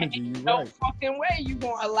that energy. You no right. fucking way you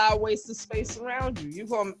gonna allow wasted space around you. You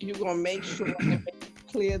gonna make sure and make it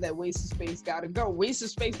clear that wasted space gotta go.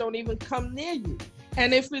 Wasted space don't even come near you.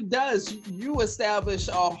 And if it does, you establish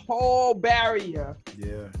a whole barrier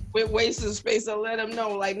with wasted space and let them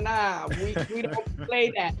know, like, nah, we don't play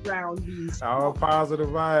that round these. All positive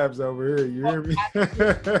vibes over here. You hear me?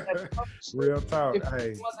 Real talk.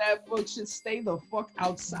 Hey, that book should stay the fuck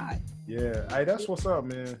outside. Yeah. Hey, that's what's up,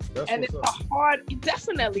 man. That's and what's it's up.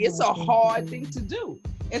 Definitely, it's a hard thing to do.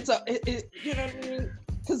 It's you know what I mean?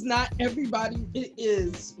 Because not everybody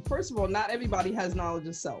is, first of all, not everybody has knowledge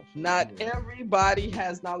of self. Not everybody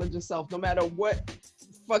has knowledge of self, no matter what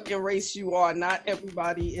fucking race you are. Not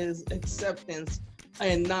everybody is acceptance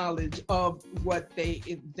and knowledge of what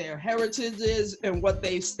their heritage is and what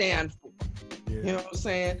they stand for. Yeah. You know what I'm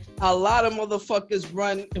saying? A lot of motherfuckers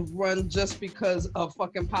run just because of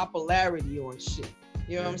fucking popularity or shit.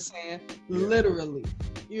 You know what I'm saying? Yeah. Literally.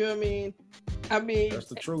 You know what I mean? That's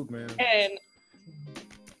the truth, man.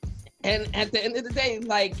 And at the end of the day,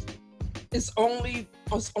 like, it's only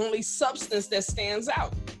substance that stands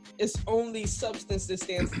out. It's only substance that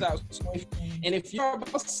stands out. And if you're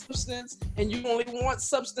about substance and you only want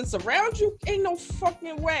substance around you, ain't no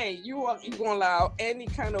fucking way you gonna allow any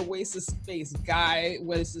kind of wasted space, guy,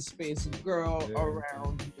 wasted space, girl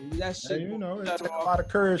around you. That shit. Hey, you know, it takes a lot of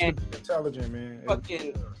courage to be intelligent, man.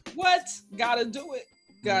 Fucking what? Gotta do it.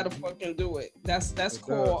 Gotta fucking do it. That's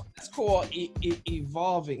called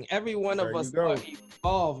evolving. Every one of us are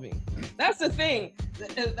evolving. That's the thing.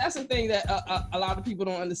 That's the thing that a lot of people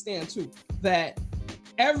don't understand too. That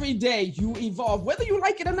every day you evolve, whether you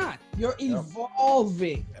like it or not. You're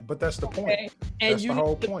evolving. But that's the point. Okay? That's the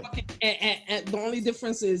whole point. And the only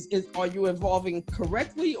difference is are you evolving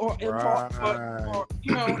correctly or, or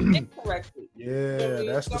you know, incorrectly?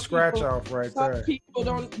 Yeah, that's the scratch off right there. Some people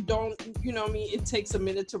don't, you know what I mean? It takes a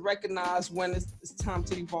minute to recognize when it's time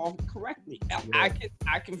to evolve correctly. Yeah.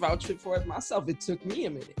 I can vouch for it myself. It took me a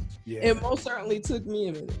minute. Yeah. It most certainly took me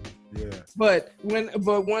a minute. Yeah. But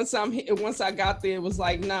once I got there, it was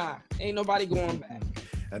like, nah, ain't nobody going back.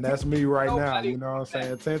 And that's me right now, you know what I'm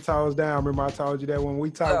saying? 10 toes down. Remember I told you that when we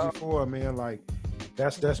talked before, man, like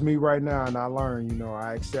that's me right now. And I learned, you know,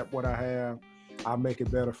 I accept what I have. I make it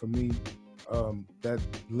better for me. That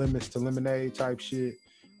limits to lemonade type shit.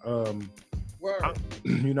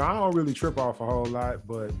 You know, I don't really trip off a whole lot,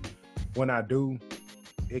 but when I do,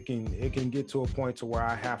 it can get to a point to where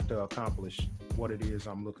I have to accomplish what it is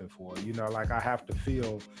I'm looking for. You know, like I have to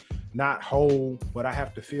feel not whole, but I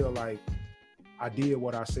have to feel like I did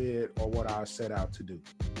what I said or what I set out to do.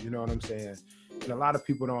 You know what I'm saying? And a lot of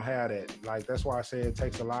people don't have that. Like, that's why I say it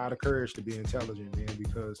takes a lot of courage to be intelligent, man,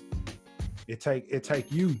 because it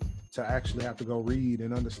take you to actually have to go read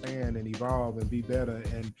and understand and evolve and be better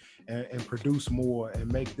and produce more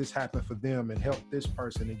and make this happen for them and help this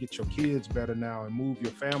person and get your kids better now and move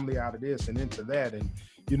your family out of this and into that. And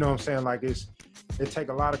you know what I'm saying? Like it take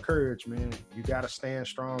a lot of courage, man. You got to stand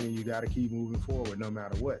strong and you got to keep moving forward no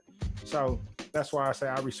matter what. So that's why I say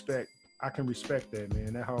I can respect that,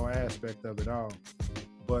 man, that whole aspect of it all.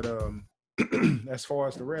 But as far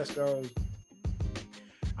as the rest goes,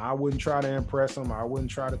 I wouldn't try to impress them. I wouldn't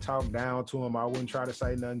try to talk down to them. I wouldn't try to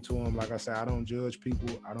say nothing to them. Like I said, I don't judge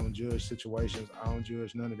people. I don't judge situations. I don't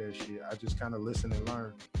judge none of that shit. I just kind of listen and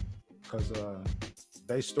learn, because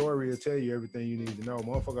their story will tell you everything you need to know.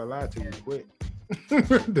 Motherfucker lie to you quick.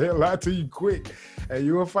 They'll lie to you quick, and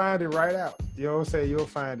you'll find it right out. You know what I'm saying? You'll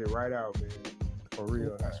find it right out, man. For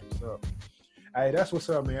real. That's what's up. Hey, that's what's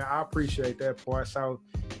up, man. I appreciate that part. So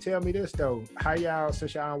tell me this, though. How y'all,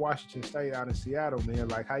 since y'all in Washington State, out in Seattle, man,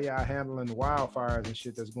 like how y'all handling the wildfires and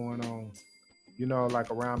shit that's going on, you know, like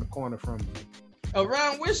around the corner from you?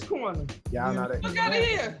 Around which corner? Y'all not that. Look out of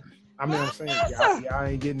here. I mean, I'm saying, y'all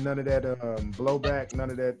ain't getting none of that blowback, none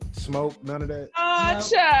of that smoke, none of that. No.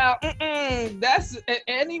 Child, that's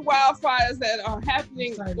any wildfires that are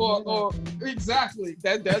happening, or exactly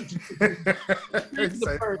that's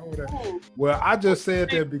well, I just said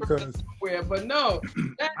that because somewhere, but no,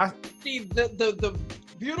 see the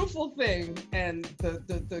beautiful thing and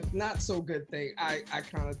the not so good thing, I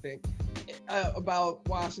kind of think about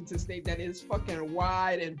Washington State, that is fucking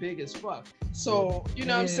wide and big as fuck. So you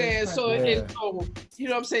know what I'm saying. So you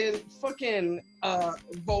know what I'm saying. Fucking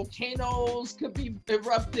volcanoes could be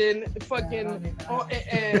erupting. Fucking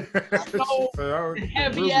and snow,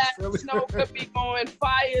 heavy ass snow could be going.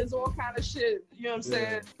 Fires, all kind of shit. You know what I'm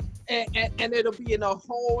saying. And it'll be in a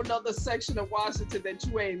whole nother section of Washington that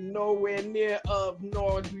you ain't nowhere near of,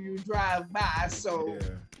 nor do you drive by. So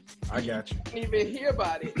I got you. Can't even hear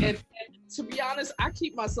about it. And to be honest, I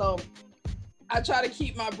try to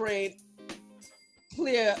keep my brain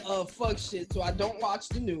clear of fuck shit, so I don't watch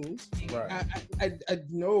the news. Right. I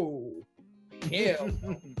no. Hell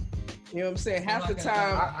no. You know what I'm saying? Half the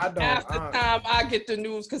time I get the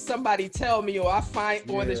news because somebody tell me, or I find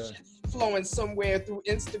all this shit flowing somewhere through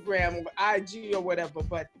Instagram or IG or whatever,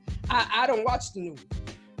 but I don't watch the news.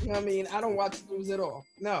 You know what I mean? I don't watch the news at all.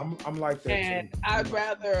 No. I'm like that. And too. I'd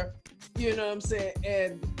rather, you know what I'm saying?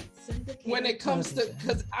 And when it comes to,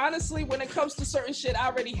 because honestly, when it comes to certain shit, I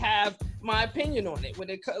already have my opinion on it. When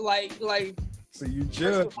it like so you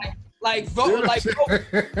judge. Like vote, vote,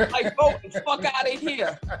 fuck out of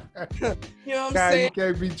here. You know what I'm saying? You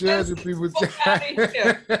can't be judging people. Fuck out of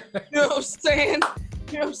here. You know what I'm saying?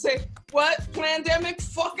 You know what I'm saying? What? Pandemic?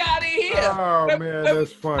 Fuck out of here. Oh, man,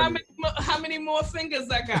 that's funny. How many more fingers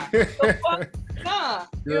I got? The fuck? Nah.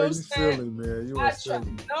 You know what I'm saying? Silly, man. You are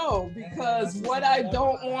silly. No, because what I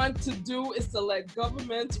don't want to do is to let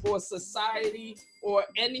government or society or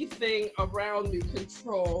anything around me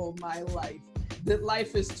control my life. That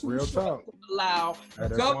life is too short to allow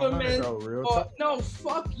government or no,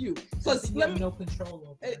 fuck you. Because let me no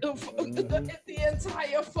control over the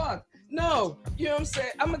entire fuck. No, you know what I'm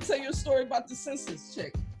saying? I'm gonna tell you a story about the census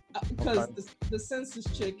chick. Because the census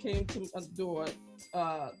chick came to my door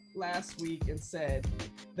last week and said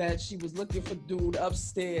that she was looking for dude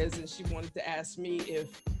upstairs, and she wanted to ask me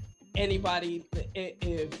if I knew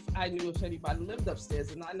if anybody lived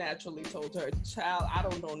upstairs. And I naturally told her, child, I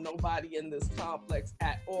don't know nobody in this complex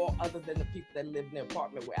at all other than the people that live in the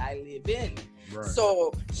apartment where I live in. Right.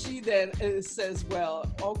 So she then says,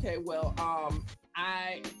 well, okay, well, I'm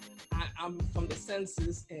from the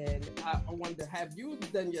census, and I wanted to have you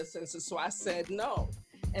done your census. So I said no.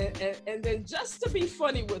 And then just to be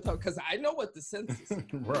funny with her, because I know what the census is.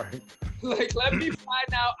 Right. Like, let me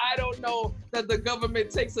find out. I don't know the America, the government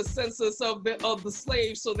takes a census of the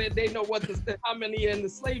slaves so that they know how many are in the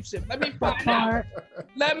slave ship. Let me find out.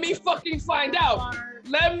 Let me fucking find out.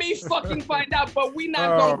 Let me fucking find out. But we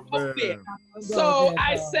not gonna go there. So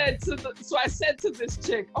I said to this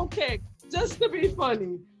chick, okay, just to be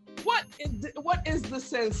funny, what is the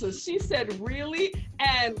census? She said, really?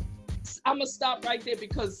 And I'm gonna stop right there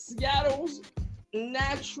because Seattle's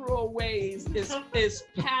natural ways is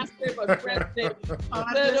passive aggressive,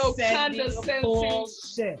 little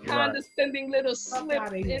condescending little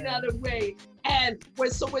slip in other way. And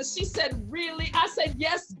when she said really, I said,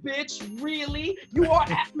 yes, bitch, really? You are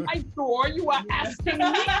at my door. You are asking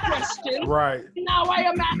me questions. Right. Now I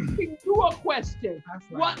am asking you a question.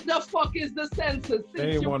 Right. What the fuck is the census?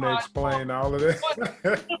 They didn't want to explain all of this.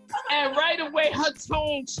 And right away, her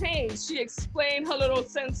tone changed. She explained her little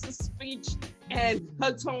census speech, and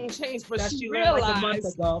her tone changed. But she realized like a month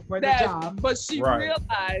ago for the job. But she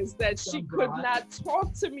realized that she could not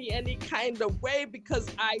talk to me any kind of way because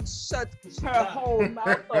I shut her whole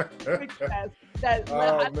mouth up quick fast. Right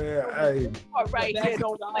here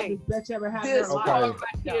don't play. This part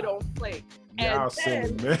right here don't play. And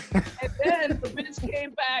then the bitch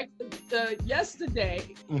came back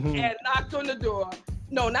yesterday and knocked on the door.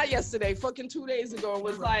 No, not yesterday, fucking 2 days ago. It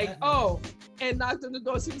was like, oh, and knocked on the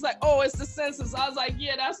door. She was like, oh, it's the census. I was like,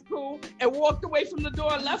 yeah, that's cool. And walked away from the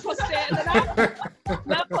door and left her standing out.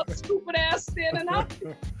 Left her stupid ass standing out.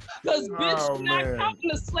 Because, bitch, you're not counting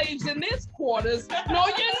the slaves in this quarters. No,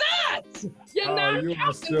 you're not. You're not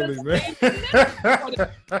counting the slaves in this quarters.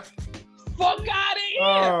 Fuck out of here.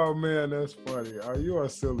 Oh, man, that's funny. Are you a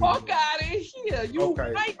silly Fuck out of here. You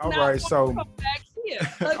right all now right, so come back here.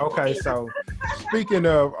 Okay, so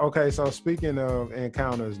speaking of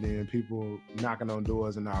encounters, then people knocking on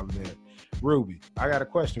doors and all of that. Ruby, I got a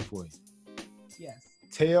question for you. Yes.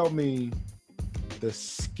 Tell me the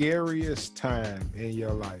scariest time in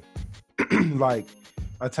your life. Like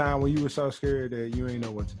a time when you were so scared that you ain't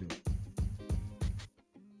know what to do.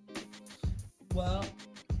 Well,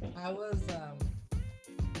 I was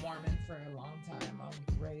Mormon for a long time. I was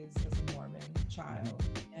raised as a Mormon child,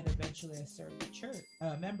 and eventually I served the church,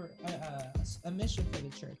 a mission for the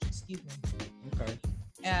church. Excuse me. Okay.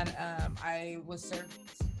 And I went to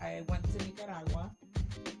Nicaragua,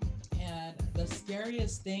 and the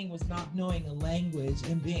scariest thing was not knowing a language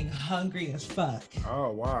and being hungry as fuck.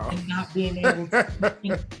 Oh wow. And not being able to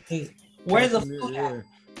communicate. Where's the food at?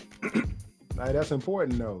 Like, that's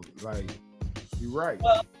important though. Like, you're right.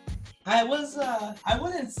 Well, I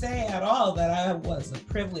wouldn't say at all that I was a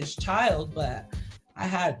privileged child, but I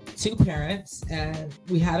had two parents and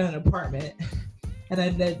we had an apartment and I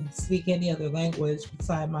didn't speak any other language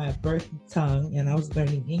beside my birth tongue, and I was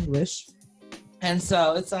learning English. And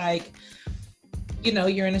so it's like,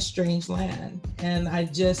 you're in a strange land, and I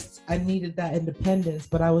needed that independence,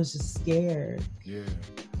 but I was just scared. Yeah.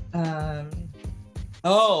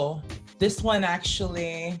 This one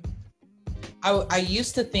actually, I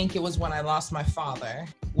used to think it was when I lost my father,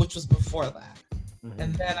 which was before that. Mm-hmm.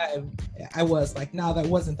 And then I was like, no, that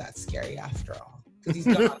wasn't that scary after all, because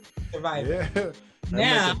he's gone, survived. Yeah, that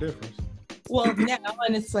now, makes a difference. Well, now,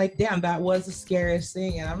 and it's like, damn, that was the scariest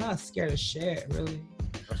thing, and I'm not scared to share it, really.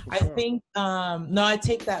 I think, no, I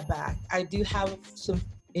take that back. I do have some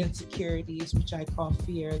insecurities, which I call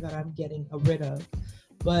fear, that I'm getting rid of.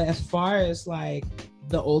 But as far as like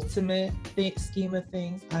the ultimate scheme of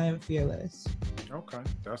things, I am fearless. Okay,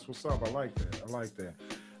 that's what's up. I like that.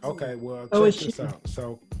 Okay, well, check this out.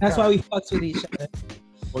 So that's why we fucks with each other.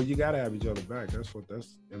 Well, you gotta have each other back. That's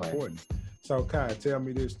important. So, Kai, tell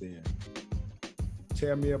me this then.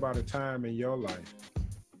 Tell me about a time in your life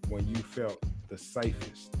when you felt the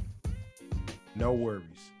safest. No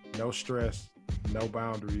worries, no stress, no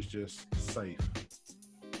boundaries, just safe.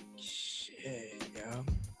 Shit, yo.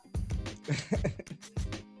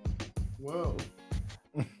 Whoa.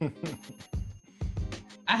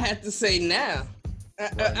 I had to say now.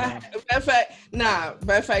 Matter of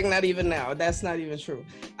fact, not even now. That's not even true.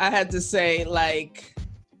 I had to say like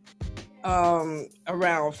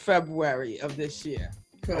around February of this year.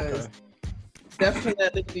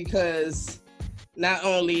 Definitely because not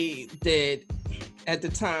only did at the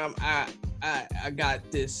time I got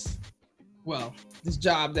this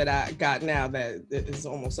job that I got now that is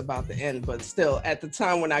almost about to end, but still at the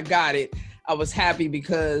time when I got it, I was happy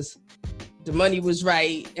because the money was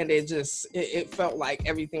right, and it felt like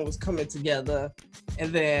everything was coming together.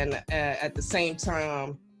 And then at the same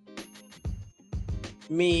time,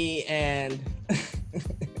 me and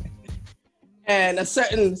and a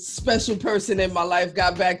certain special person in my life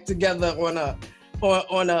got back together on a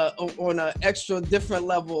extra different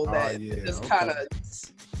level that just kind of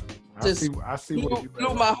I see what you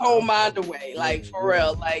blew my whole mind away, like for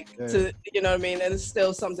real, like yeah. to, you know what I mean? And it's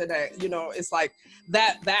still something that, you know, it's like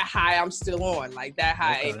that high I'm still on, like that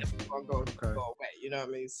high ain't never gonna go away, you know what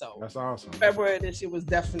I mean? So that's awesome. February this year was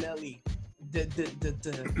definitely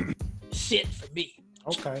the shit for me.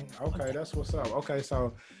 Okay, that's what's up. Okay,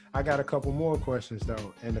 so I got a couple more questions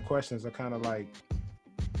though, and the questions are kind of like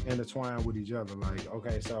intertwined with each other. Like,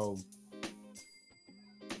 okay, so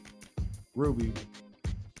Ruby,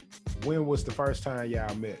 when was the first time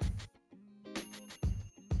y'all met?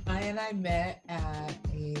 I met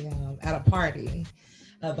at a party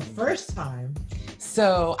the first time.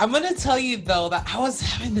 So I'm gonna tell you though that I was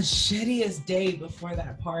having the shittiest day before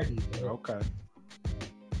that party. Dude. Okay.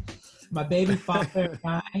 My baby father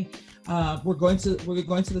and I, we're going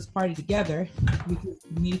to this party together with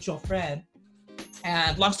a mutual friend.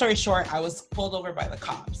 And long story short, I was pulled over by the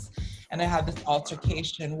cops, and I had this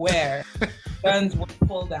altercation where guns were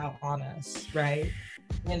pulled out on us, right?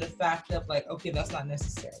 And the fact of like, okay, that's not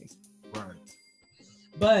necessary. Right.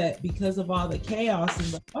 But because of all the chaos and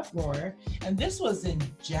the uproar, and this was in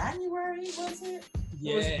January, was it?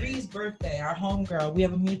 Yeah. It was Ree's birthday, our homegirl. We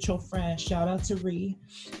have a mutual friend. Shout out to Ree.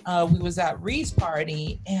 We was at Ree's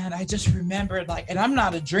party, and I just remembered, like, and I'm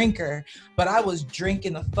not a drinker, but I was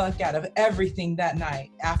drinking the fuck out of everything that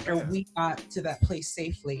night after we got to that place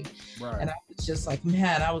safely. Right. And I was just like,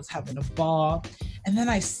 man, I was having a ball. And then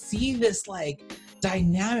I see this like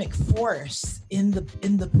dynamic force in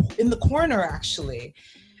the corner actually.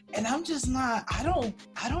 And I'm just not, I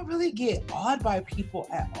don't really get awed by people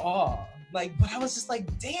at all. Like, but I was just like,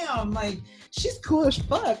 damn, like, she's cool as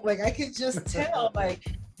fuck. Like, I could just tell, like,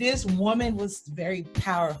 this woman was very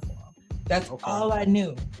powerful. That's all I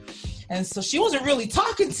knew. And so she wasn't really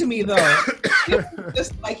talking to me, though. She was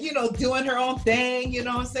just, like, you know, doing her own thing, you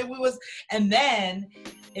know what I'm saying? And then,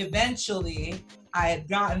 eventually, I had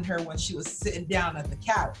gotten her when she was sitting down at the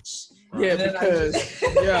couch. Yeah, because,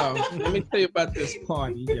 yo, let me tell you about this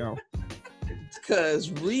party, yo.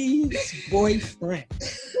 Because Reed's boyfriend,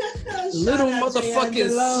 little motherfucking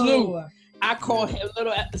Snoop, I call him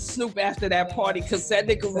Little Snoop after that party because that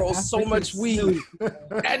nigga rolls so much weed.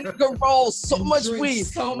 That nigga rolls so much weed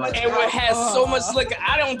and has so much liquor.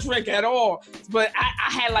 I don't drink at all, but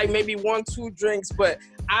I had like maybe 1-2 drinks, but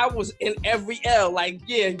I was in every L, like,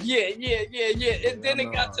 yeah. And then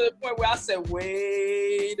it got to the point where I said,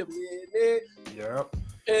 wait a minute. Yep.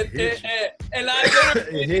 And I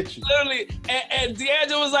literally, and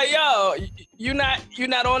D'Angelo was like, yo, you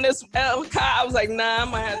not on this L car? I was like, nah,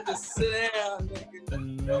 I'm gonna have to sit down, nigga.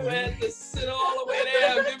 I'm gonna have to sit all the way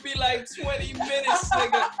down. It'd be like 20 minutes,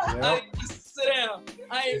 nigga. Yep. I need to sit down.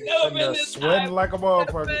 I ain't never been this sweating high. like a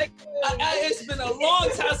motherfucker. It's been a long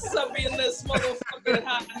time since I've been this motherfucking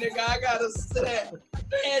hot, nigga. I gotta sit down.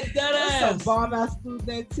 And that ass. Some bomb ass food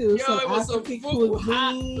there too. Yo, it was some food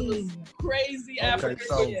hot. It was crazy African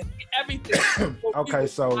food. Everything. Okay,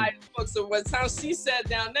 so by the time she sat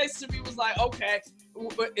down next to me, was like, okay,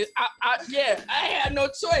 I had no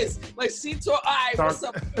choice. Like she told, all right, what's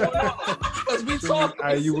up? Because we talked.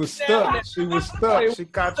 You was stuck. She was stuck. She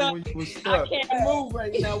caught you when you was stuck. I can't move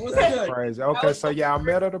right now. What's good? Crazy. Okay, so y'all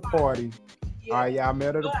met at a party. All right, y'all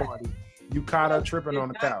met at a party. You caught her tripping on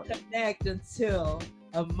the couch. Connect until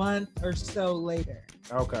a month or so later.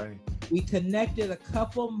 Okay. We connected a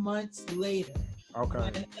couple months later. Okay.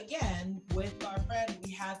 And again, with our friend,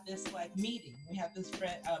 we had this like meeting. We had this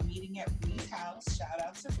friend meeting at Ree's house. Shout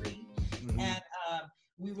out to Ree. Mm-hmm. And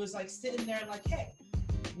we was like sitting there like, hey,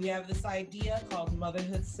 we have this idea called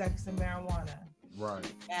Motherhood, Sex, and Marijuana. Right.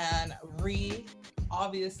 And Ree,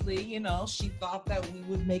 obviously, you know, she thought that we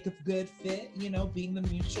would make a good fit, you know, being the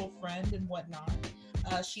mutual friend and whatnot.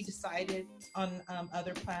 She decided on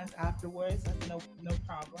other plans afterwards. That's no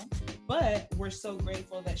problem. But we're so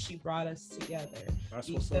grateful that she brought us together. That's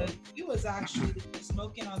what's up. We was actually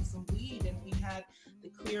smoking on some weed, and we had the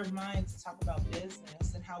clear mind to talk about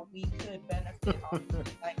business and how we could benefit on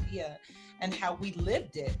this idea and how we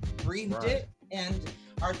lived it, breathed it, and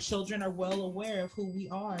our children are well aware of who we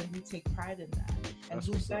are, and we take pride in that. And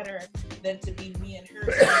who's better than to be me and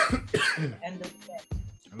her at the end of the day.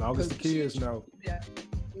 As long as the kids know. Yeah.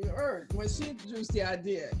 When she introduced the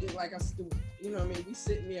idea, it's like you know what I mean? We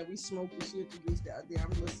sitting there, we smoking, she introduced the idea,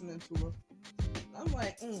 I'm listening to her. I'm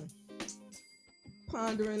like,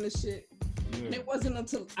 pondering the shit. Yeah. And it wasn't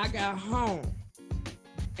until I got home.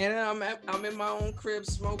 And then I'm in my own crib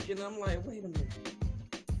smoking. I'm like, wait a minute.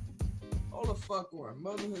 Hold the fuck on.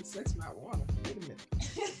 Motherhood, sex, marijuana. Wait a minute.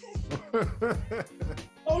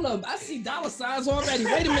 Hold up. I see dollar signs already.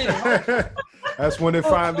 Wait a minute. That's when it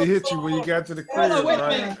finally hit you when you got to the crib. Hold on, wait a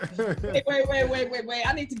minute. Wait.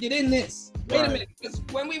 I need to get in this. Wait a minute.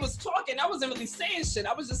 when we was talking, I wasn't really saying shit.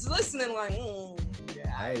 I was just listening, like, yeah.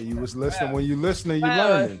 Hey, you was listening. When you listening, you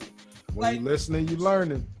learning. When you listening, you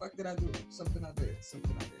learning. What did I do? Something I did.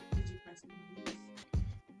 Did you press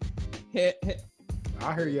hit?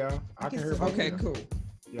 I hear y'all. I can hear both. Okay, cool.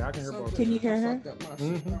 Yeah, I can hear both. Can you hear her?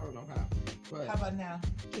 Mm-hmm. I don't know how. But How about now?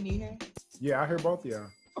 Can you hear? Yeah, I hear both of y'all.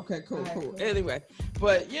 okay, cool. Cool. Anyway,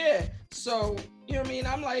 but yeah, so you know what I mean?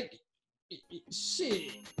 I'm like,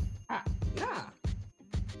 shit, nah.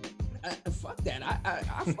 Fuck that.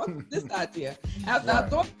 I fuck with this idea. After I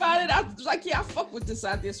thought about it, I was like, yeah, I fuck with this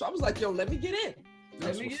idea. So I was like, yo, let me get in.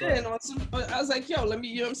 Let me get in on some. I was like, yo, let me,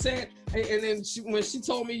 you know what I'm saying? And then when she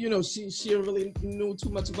told me, you know, she didn't really knew too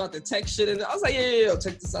much about the tech shit. And I was like, yeah,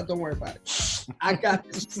 check this out. Don't worry about it. I got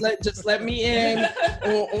this. Just let me in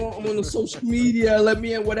on the social media. Let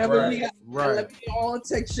me in whatever we got. Let me in all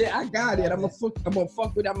tech shit. I got it. I'm gonna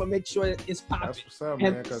fuck with it. I'm gonna make sure it's popping. That's what's up,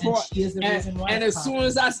 man. And as soon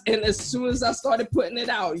as I started putting it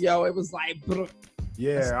out, yo, it was like, bro.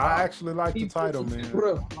 Yeah, I actually like the title, man.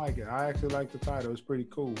 I like it. I actually like the title. It's pretty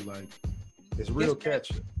cool. Like, it's real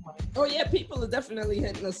catchy. Oh yeah, people are definitely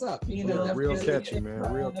hitting us up. Real catchy,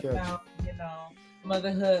 man. Real catchy. About,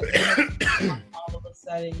 motherhood. all of a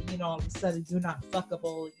sudden, you're not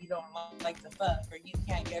fuckable. You don't like to fuck, or you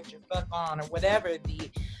can't get your fuck on, or whatever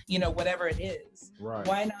whatever it is. Right.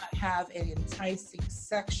 Why not have an enticing,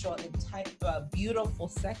 sexual, beautiful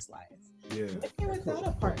sex life? Yeah. If you're without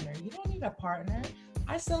a partner, you don't need a partner.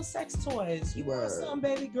 I sell sex toys. You want some,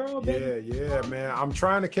 baby girl, baby? Yeah, man. I'm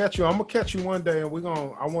trying to catch you. I'm gonna catch you one day, and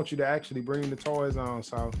I want you to actually bring the toys on,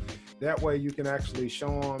 so that way you can actually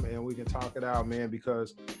show them, and we can talk it out, man.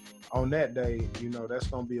 Because on that day, that's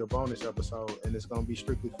gonna be a bonus episode, and it's gonna be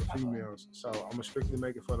strictly for females. So I'm gonna strictly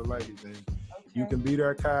make it for the ladies, and you can be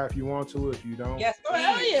there, Kai, if you want to. If you don't, yes,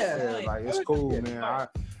 hell yeah. Like it's cool, man.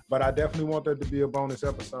 But I definitely want that to be a bonus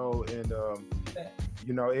episode, and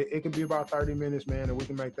it can be about 30 minutes, man, and we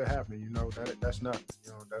can make that happen. That's nothing.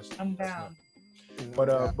 I'm down.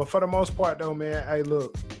 But for the most part, though, man, hey,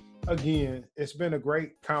 look, again, it's been a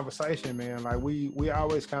great conversation, man. Like we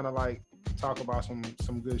always kind of like talk about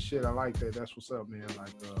some good shit. I like that. That's what's up, man.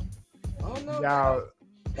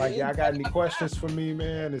 Like, y'all got any questions for me,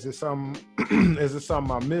 man? Is it something? Is it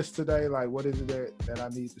something I missed today? Like, what is it that I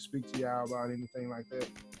need to speak to y'all about? Anything like that?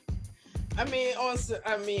 On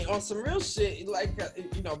some real shit, like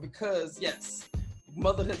because yes,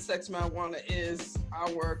 Motherhood Sex Marijuana is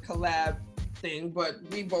our collab thing, but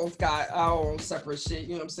we both got our own separate shit.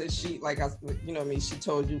 You know what I'm saying? She, like, she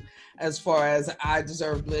told you, as far as I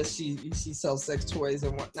Deserve Bliss, she sells sex toys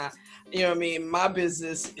and whatnot. You know what I mean? My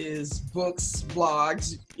business is books,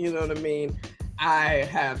 blogs. You know what I mean? I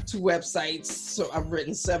have 2 websites, so I've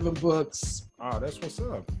written 7 books. Oh, that's what's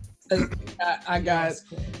up. I got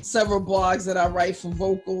several blogs that I write for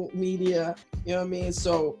Vocal Media. You know what I mean?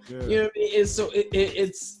 So you know what I mean?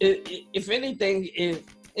 It's if anything,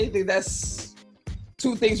 that's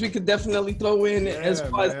 2 things we could definitely throw in as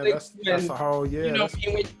far as that's a whole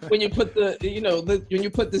when you put when you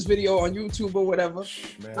put this video on YouTube or whatever.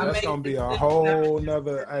 Man, that's gonna be a whole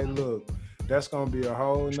nother. Hey, look, that's gonna be a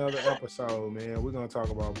whole nother episode, man. We're gonna talk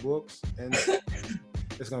about books and.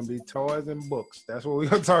 It's gonna be toys and books. That's what we're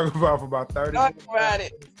gonna talk about for about 30 minutes. Talk about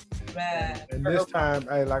it. Man. And this time,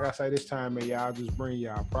 hey, like I say, man, y'all just bring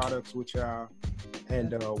y'all products with y'all,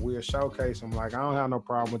 and we'll showcase them. Like, I don't have no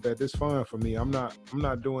problem with that. This fun for me. I'm not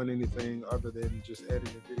doing anything other than just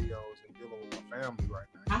editing videos and dealing with my family right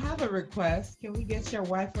now. I have a request. Can we get your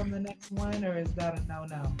wife on the next one, or is that a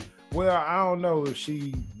no-no? Well, I don't know if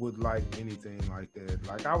she would like anything like that.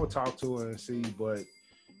 Like, I would talk to her and see, but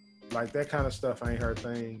like that kind of stuff ain't her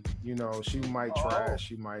thing. She might try,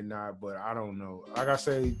 she might not, but I don't know. Like I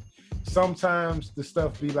say, sometimes the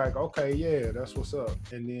stuff be like, okay, yeah, that's what's up.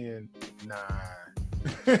 And then, nah.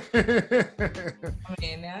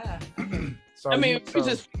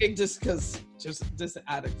 Just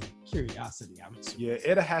out of curiosity, I'm assuming. Yeah,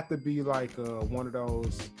 it'll have to be like one of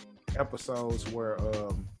those episodes where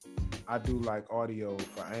I do like audio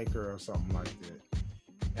for Anchor or something like that.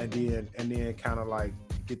 And then kind of like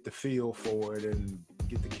get the feel for it and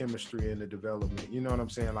get the chemistry and the development. You know what I'm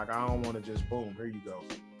saying? Like, I don't want to just boom, here you go.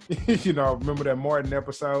 Remember that Martin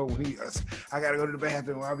episode when I gotta go to the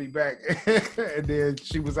bathroom, I'll be back. And then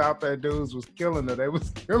she was out there, dudes was killing her. They was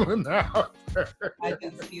killing her out there. I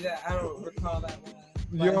didn't see that. I don't recall that one.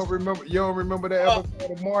 You don't remember that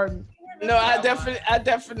episode of Martin? No, I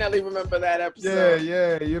definitely remember that episode.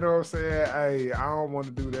 Yeah. You know what I'm saying? Hey, I don't want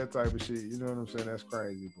to do that type of shit. You know what I'm saying? That's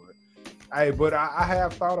crazy. But I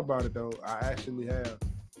have thought about it though. I actually have.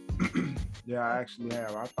 Yeah, I actually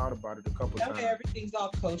have. I thought about it a couple That way times. everything's all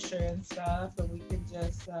kosher and stuff, and we can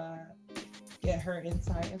just get her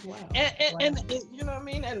insight as well. And you know what I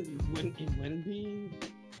mean? And it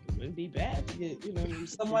wouldn't be bad to get, you know,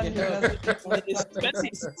 Someone to who get her, doesn't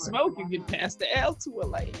especially smoke, you can pass the L to her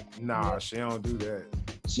like that. Nah, she don't do that.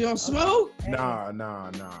 She don't smoke? Nah, hell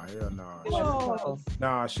no. Whoa.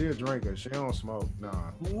 Nah, she a drinker. She don't smoke.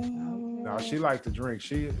 Nah. Nah, she like to drink.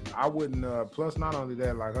 I wouldn't, plus not only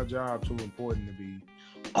that, like her job too important to be,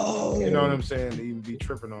 you know what I'm saying, to even be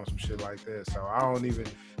tripping on some shit like that. So I don't even,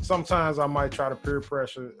 sometimes I might try to peer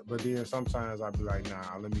pressure, but then sometimes I'd be like,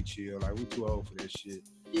 nah, let me chill. Like, we too old for this shit.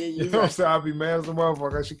 Yeah, You know what I'm saying? I'll be mad as a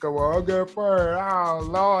motherfucker. She come on, I'll get fired. Oh,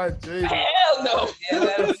 Lord, Jesus. Hell no.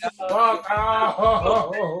 Fuck.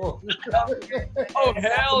 Oh. Oh,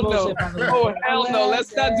 hell no. Oh, hell no.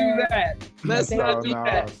 Let's not do that. Let's not do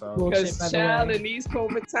that. Because, child, in these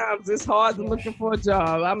COVID times, it's hard to looking for a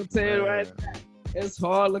job. I'm going to tell you right now. It's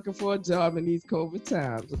hard looking for a job in these COVID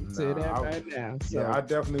times. I'm going to tell you that right now. So, yeah, I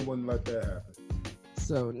definitely wouldn't let that happen.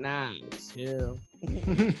 So, chill.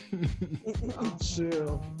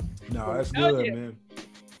 Chill. No, that's good, man.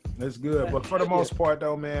 That's good. But for the most part,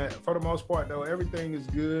 though, everything is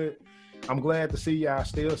good. I'm glad to see y'all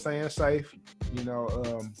still staying safe. You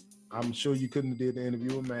know, I'm sure you couldn't have did the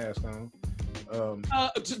interview with mask on.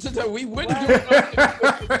 We wouldn't do it.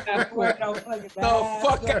 The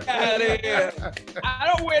fuck out of here.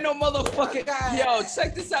 I don't wear no motherfucking. Yo,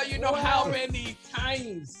 check this out. You know how many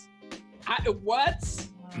times? What?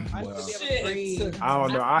 Shit. I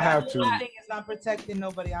don't know. I have to. It's not protecting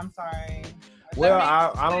nobody. I'm sorry. Well,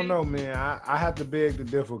 I don't know, man. I have to beg to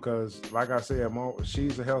differ because, like I said,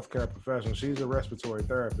 she's a healthcare professional. She's a respiratory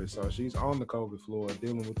therapist, so she's on the COVID floor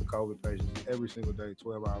dealing with the COVID patients every single day,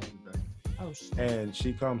 12 hours a day. Oh, shit. And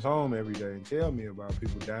she comes home every day and tell me about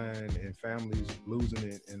people dying and families losing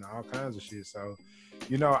it and all kinds of shit. So,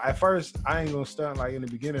 you know, at first, I ain't gonna stunt. Like in the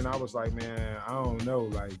beginning, I was like, man, I don't know.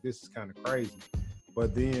 Like, this is kind of crazy.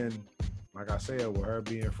 But then, like I said, with her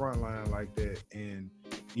being frontline like that, and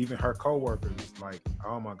even her coworkers, like,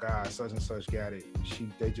 oh my God, such and such got it.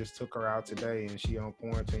 They just took her out today, and she on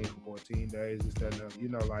quarantine for 14 days. This, that, and that. You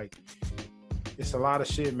know, like, it's a lot of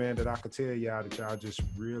shit, man, that I could tell y'all that y'all just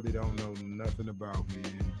really don't know nothing about,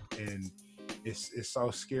 man. And it's so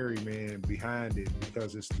scary, man, behind it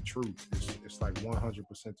because it's the truth. It's like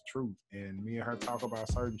 100% the truth. And me and her talk about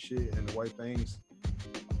certain shit and the way things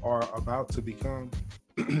are about to become,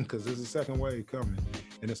 because there's a second wave coming,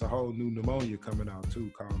 and it's a whole new pneumonia coming out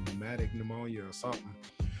too, called pneumatic pneumonia or something.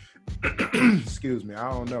 Excuse me, I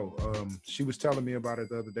don't know. She was telling me about it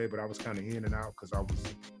the other day, but I was kind of in and out because I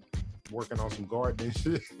was working on some gardening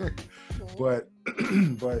shit. but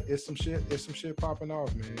it's some shit popping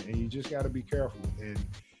off, man, and you just got to be careful and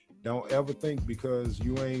don't ever think because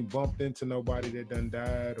you ain't bumped into nobody that done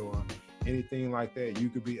died or anything like that, you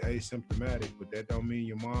could be asymptomatic, but that don't mean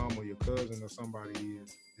your mom or your cousin or somebody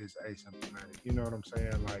is asymptomatic. You know what I'm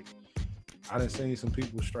saying? Like, I done seen some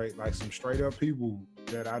people straight up people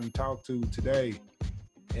that I done talked to today,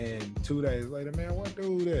 and 2 days later, man, what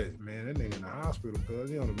dude that? Man, that nigga in the hospital, cuz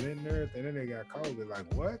he on the vent and everything, then they got COVID. Like,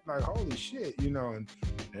 what? Like, holy shit, you know,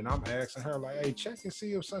 and I'm asking her, like, hey, check and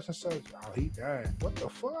see if such and such, oh, he died. What the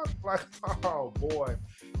fuck? Like, oh, boy.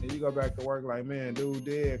 And you go back to work like, man, dude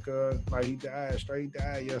dead, cuz, like, he died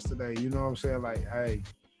yesterday. You know what I'm saying? Like, hey,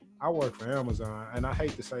 I work for Amazon, and I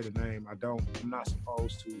hate to say the name. I'm not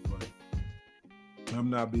supposed to, but I'm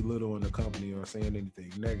not belittling the company or saying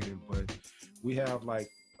anything negative, but we have, like,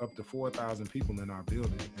 up to 4,000 people in our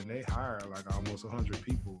building, and they hire, like, almost 100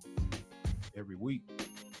 people every week.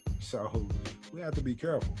 So we have to be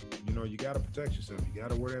careful. You know, you got to protect yourself. You got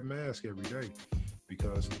to wear that mask every day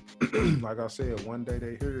because, like I said, one day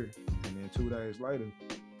they hear it, and then 2 days later,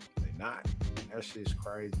 they not. That shit's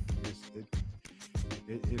crazy.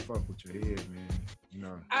 It fuck with your head, man. You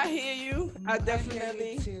know. I hear you. I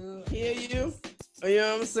definitely hear you. You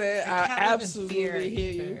know what I'm saying? I absolutely hear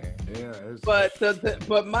you. Yeah.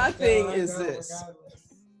 But my thing is this.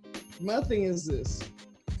 My thing is this.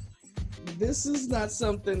 This is not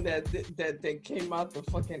something that came out the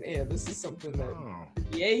fucking air. This is something that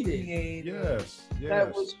created. Yes.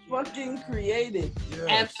 That was fucking created. Yes.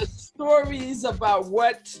 And the stories about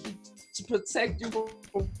what to protect you,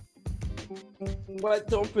 what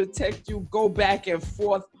don't protect you, go back and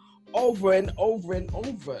forth over and over and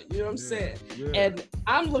over. You know what I'm saying? Yeah. And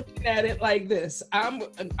I'm looking at it like this.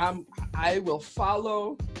 I will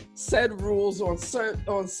follow said rules on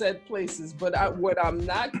said places, but what I'm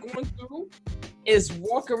not going to do is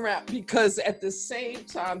walk around, because at the same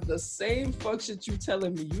time, the same fuck shit you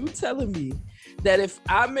telling me that if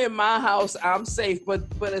I'm in my house, I'm safe, but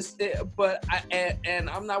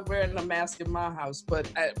I'm not wearing a mask in my house, but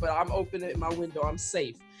I'm opening my window, I'm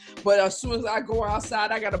safe. But as soon as I go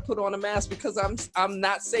outside, I gotta put on a mask because I'm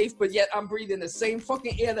not safe, but yet I'm breathing the same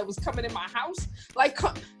fucking air that was coming in my house. Like,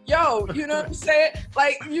 yo, you know what I'm saying?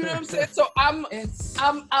 Like, you know what I'm saying? So I'm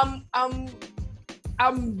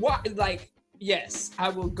what, like, yes, I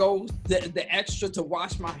will go the extra to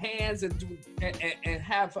wash my hands and do and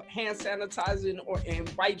have hand sanitizer and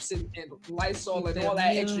wipes and Lysol and all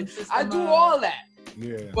that extra. I do all that.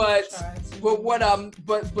 Yeah. But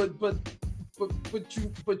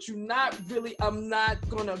you not really. I'm not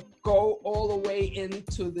gonna go all the way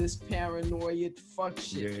into this paranoid fuck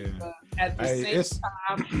shit. Yeah. At the same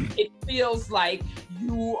time, it feels like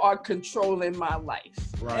you are controlling my life.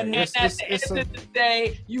 Right. And at the end of the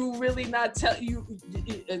day, you really not tell you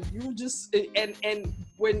just and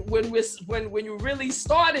when you really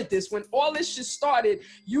started this, when all this shit started,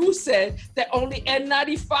 you said that only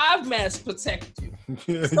N95 masks protect you.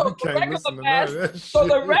 Yeah, so you can't listen to none of that shit. So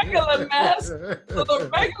the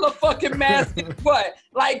regular fucking mask is what?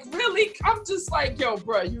 Like, really? I'm just like, yo,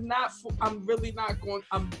 bro, I'm really not going.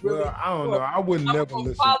 Well, I don't know. I would never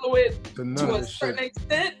listen. Follow it to a certain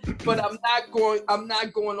extent, but I'm not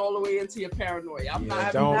going all the way into your paranoia.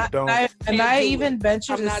 I even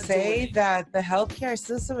venture to say that the healthcare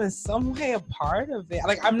system is some way a part of it.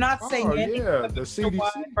 Like, I'm not saying the CDC.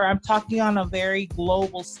 Whatever. I'm talking on a very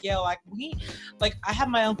global scale. Like I have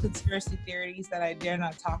my own conspiracy theories that I dare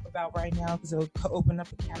not talk about right now because it will open up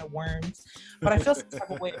a can of worms. But I feel some type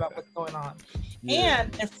of way about what's going on. Yeah.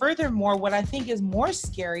 And furthermore, what I think is more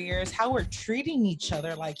scarier is how we're treating each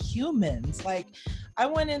other like humans. Like, I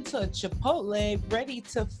went into a Chipotle ready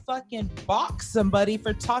to fucking box somebody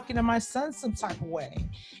for talking to my son some type of way.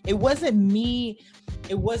 It wasn't me.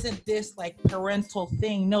 It wasn't this like parental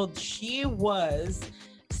thing. No, she was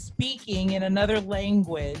speaking in another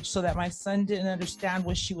language so that my son didn't understand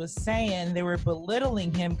what she was saying. They were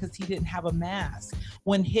belittling him because he didn't have a mask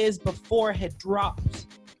when his before had dropped.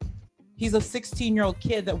 He's a 16-year-old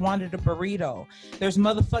kid that wanted a burrito. There's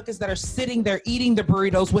motherfuckers that are sitting there eating the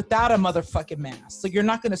burritos without a motherfucking mask. So you're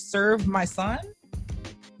not going to serve my son?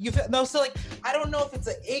 So like, I don't know if it's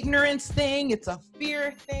an ignorance thing, it's a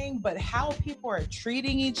fear thing, but how people are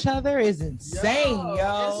treating each other is insane,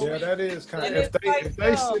 yo. Yeah, that is kind of, if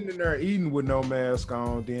they sitting in there eating with no mask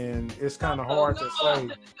on, then it's kind of hard to say.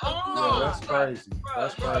 Yeah, that's crazy.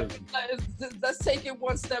 That's crazy. Let's take it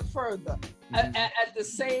one step further. Mm-hmm. At the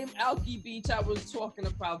same Alki Beach I was talking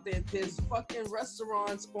about, there's fucking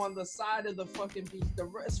restaurants on the side of the fucking beach. The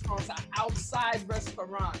restaurants are outside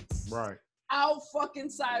restaurants. Right. Out fucking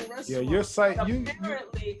side restaurant. Yeah, your site.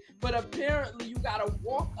 But apparently, you gotta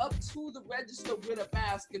walk up to the register with a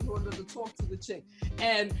mask in order to talk to the chick.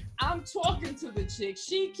 And I'm talking to the chick.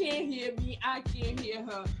 She can't hear me. I can't hear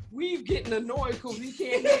her. We getting annoyed because we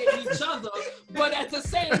can't hear each other. But at the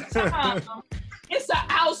same time, it's an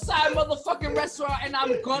outside motherfucking restaurant, and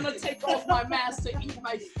I'm gonna take off my mask to eat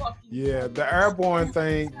my fucking. Yeah, the airborne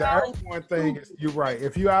thing. The airborne thing is, you're right.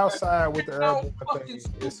 If you outside with the airborne thing,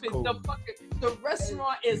 it's cool. The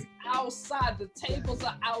restaurant is outside. The tables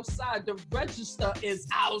are outside. The register is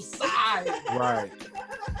outside. Right.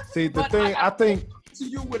 See, the thing I think to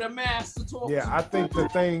you with a mask to talk. Yeah, I think the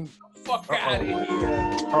thing. Fuck out of here.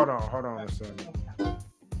 Hold on a second.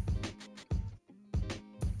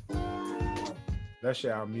 That's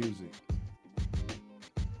your music.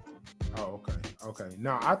 Oh, okay.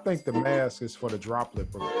 Now, I think the mask is for the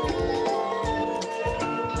droplet protection.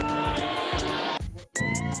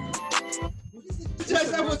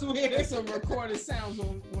 That was weird. There's some recorded sounds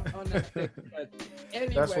on that thing. But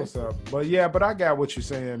anyway. That's what's up. But I got what you're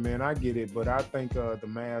saying, man. I get it. But I think the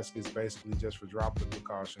mask is basically just for droplet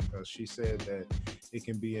precaution, because she said that it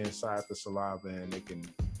can be inside the saliva and it can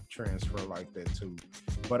transfer like that too.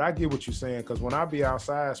 But I get what you're saying, because when I be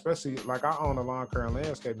outside, especially like I own a lawn care and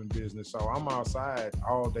landscaping business, so I'm outside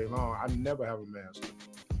all day long. I never have a mask.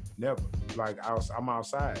 Never. Like I'm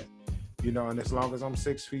outside, and as long as I'm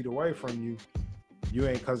 6 feet away from you, you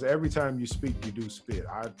ain't, because every time you speak, you do spit.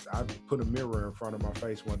 I put a mirror in front of my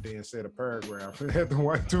face one day and said a paragraph and had to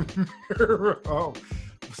wipe the mirror off.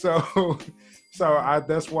 So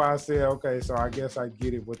that's why I said, okay, so I guess I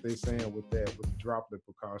get it what they're saying with that, with droplet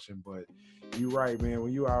precaution. But you're right, man.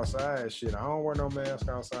 When you outside, shit, I don't wear no mask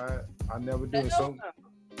outside. I never do.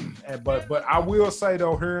 But I will say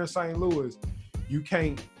though, here in St. Louis,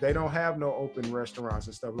 they don't have no open restaurants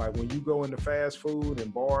and stuff. Like when you go into fast food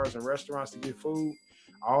and bars and restaurants to get food,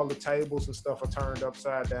 All the tables and stuff are turned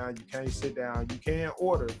upside down. You can't sit down. You can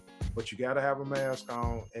order, but you got to have a mask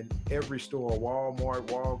on. And every store, Walmart,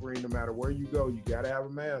 Walgreens, no matter where you go, you got to have a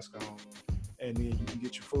mask on. And then you can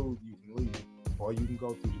get your food, you can leave, or you can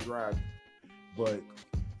go through the drive. But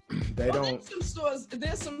they don't.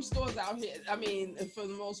 There's some stores out here. I mean, for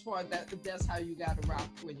the most part, that's how you gotta rock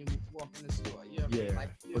when you walk in the store. You know what I mean? Like,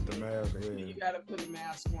 put the mask. Yeah. You gotta put a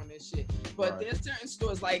mask on and shit. But there's certain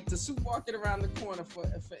stores like the supermarket around the corner, for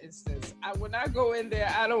instance. When I go in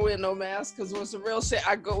there, I don't wear no mask because when some real shit,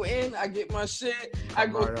 I go in, I get my shit, I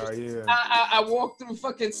go, I walk through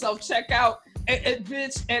fucking self checkout, and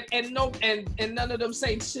bitch, and none of them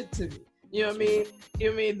say shit to me. You know what I mean? You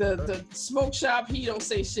know what I mean? The smoke shop, he don't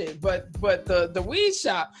say shit, but the weed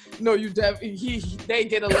shop, no, they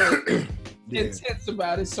get a little intense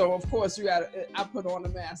about it. So of course I put on a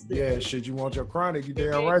mask there. Yeah, shit, you want your chronic? You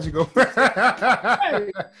damn right you go.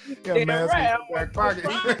 Right. Yeah, mask in your back pocket.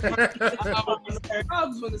 I'm on the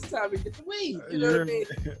problems when it's time to get the weed. You know what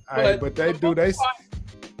I mean? But they do. They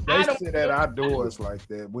sit at our doors like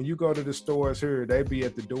that. When you go to the stores here, they be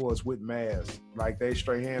at the doors with masks. Like they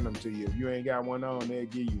straight hand them to you. If you ain't got one on, they'll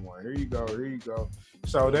give you one. Here you go, here you go.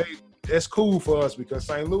 So it's cool for us because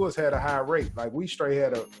St. Louis had a high rate. Like we straight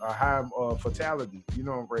had a high fatality,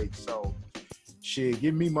 rate. So shit,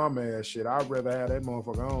 give me my mask. Shit, I'd rather have that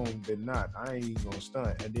motherfucker on than not. I ain't even gonna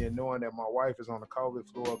stunt. And then knowing that my wife is on the COVID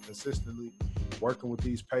floor consistently, working with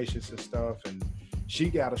these patients and stuff, and she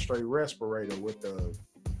got a straight respirator with the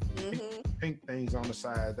pink things on the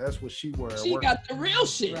side. That's what she wears. She got the real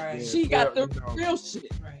shit. Right. Yeah, she got the real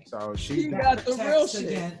shit. Right. So she got the real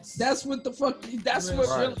shit. That's what the fuck. That's what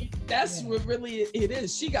really. That's what really it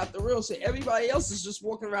is. She got the real shit. Everybody else is just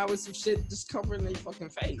walking around with some shit just covering their fucking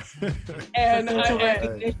face. And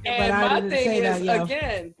my thing is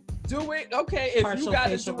again. Do it, okay. If you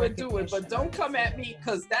gotta do it, but don't come at me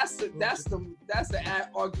because that's the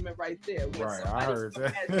argument right there. Right, I heard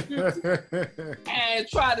that. And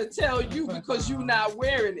try to tell you because you're not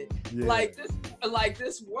wearing it. Yeah. Like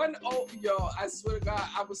this one I swear to God,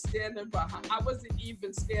 I wasn't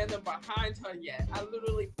even standing behind her yet. I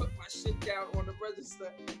literally put my shit down on the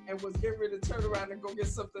register and was getting ready to turn around and go get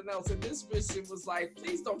something else. And this bitch was like,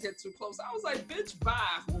 please don't get too close. I was like, bitch,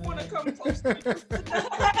 bye. Who wanna come close to you?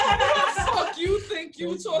 Who the fuck you think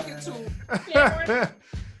you talking to, Karen?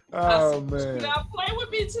 Man. Now play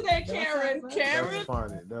with me today, Karen.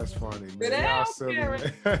 That's funny. Man. Down,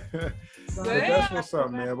 Karen. That's what's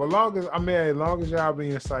up, man. But as long as y'all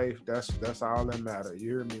being safe, that's all that matters.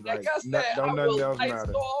 You hear me? Like I said, don't nothing else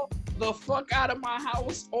matter. The fuck out of my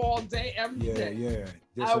house all day, every day. Yeah.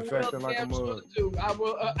 Disinfecting like a mug. I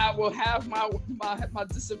will have my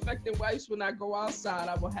disinfecting wipes when I go outside.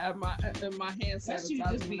 I will have my hand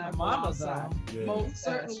sanitizer when I go outside. Yeah. Most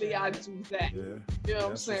certainly I do that. Yeah. You know what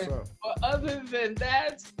I'm saying? But other than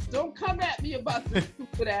that, don't come at me about this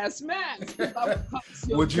stupid ass mask.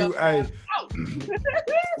 Would you,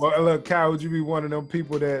 well, look, Kyle, would you be one of them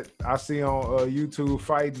people that I see on YouTube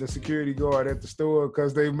fighting the security guard at the store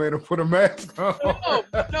because they made him put a mask on? No,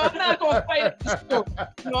 I'm not gonna fight at the store.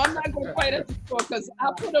 No, I'm not gonna fight at the store because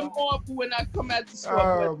I put them on when I come at the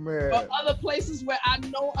store. Man. But other places where I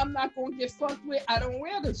know I'm not gonna get fucked with, I don't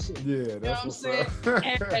wear the shit. Yeah, that's what I'm saying.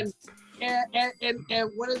 And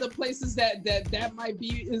one of the places that might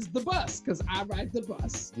be is the bus, because I ride the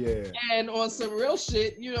bus. Yeah. And on some real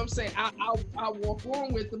shit, you know what I'm saying? I walk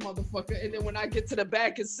on with the motherfucker, and then when I get to the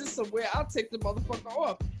back and sit somewhere, I'll take the motherfucker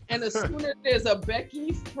off. And as soon as there's a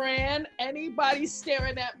Becky, Fran, anybody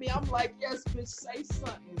staring at me, I'm like, yes, bitch, say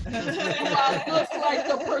something. Do I look like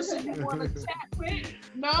the person you want to chat with?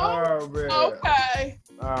 No? Oh, man. Okay.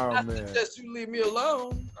 Oh, man. Just you leave me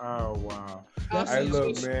alone. Oh, wow. Hey,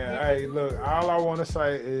 look, man. Hey, look, all I want to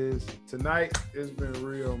say is tonight it's been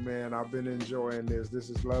real, man. I've been enjoying this. This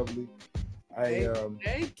is lovely.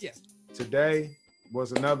 Thank you. Today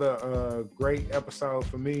was another great episode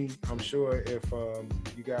for me. I'm sure if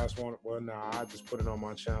you guys want, I just put it on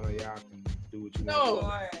my channel. Y'all can do what you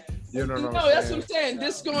want. You know what I'm saying? That's what I'm saying.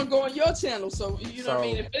 This is going to go on your channel. So, you know what I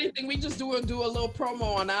mean? If anything, we just do a little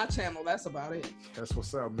promo on our channel. That's about it. That's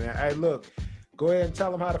what's up, man. Hey, look. Go ahead and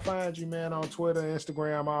tell them how to find you, man, on Twitter,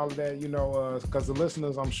 Instagram, all of that, because the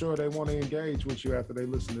listeners, I'm sure they want to engage with you after they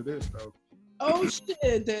listen to this, though. Oh,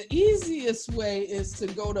 shit. The easiest way is to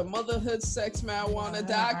go to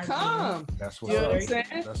motherhoodsexmarijuana.com. That's what's up. You know what I'm saying?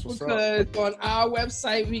 That's what's because on our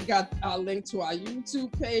website, we got a link to our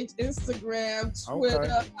YouTube page, Instagram,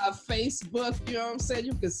 Twitter, our Facebook. You know what I'm saying?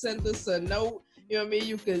 You can send us a note. You know what I mean?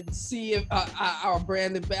 You can see if our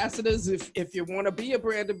brand ambassadors. If you want to be a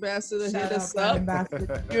brand ambassador, hit us up.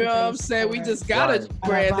 You know what I'm saying? We just got a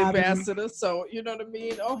brand ambassador, so you know what I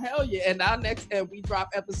mean. Oh hell yeah! And we drop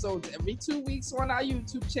episodes every 2 weeks on our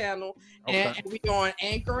YouTube channel, and we on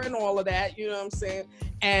Anchor and all of that. You know what I'm saying?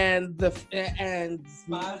 And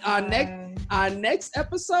our next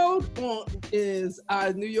episode is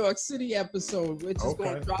our New York City episode, which is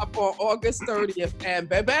going to drop on August 30th. And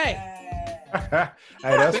baby. Hey,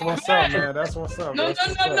 that's what's up, man. That's what's up. No.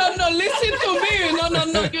 Listen to me.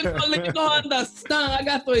 No. You don't understand. I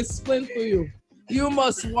got to explain to you. You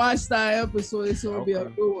must watch that episode. It's gonna be a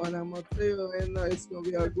good one. I'm gonna tell you right now. It's gonna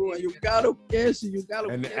be a good one. You gotta catch it. You gotta.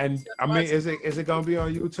 And I mean, is it gonna be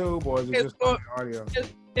on YouTube or is it just on audio?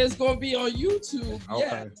 It's gonna be on YouTube,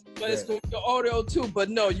 but it's gonna be audio too. But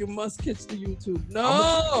no, you must catch the YouTube.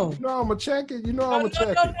 No, I'm gonna check it. I'm gonna check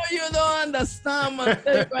it. No, you don't understand,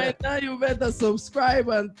 man. Right now, you better subscribe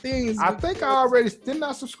and things. I think I already didn't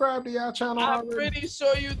I subscribe to y'all channel I'm already? pretty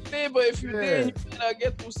sure you did, but if you didn't, you better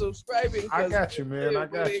get to subscribing. I got you, man. I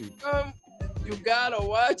got you. You gotta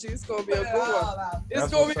watch it. It's gonna be a good one.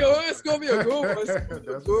 It's gonna be a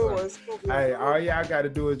good one. Hey, all y'all gotta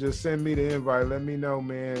do is just send me the invite. Let me know,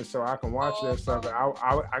 man, so I can watch that stuff.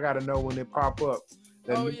 I gotta know when it pop up.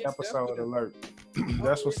 That new episode definitely. Alert.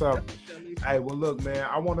 That's what's up. Definitely. Hey, well, look, man,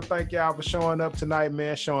 I want to thank y'all for showing up tonight,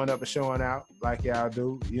 man. Showing up and showing out like y'all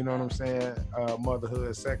do. You know what I'm saying?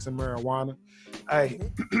 Motherhood, sex, and marijuana. Hey,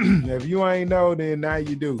 if you ain't know, then now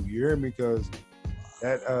you do. You hear me? Because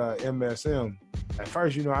that MSM. At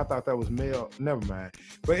first, I thought that was male. Never mind.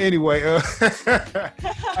 But anyway, hey,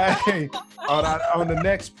 on the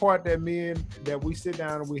next part that we sit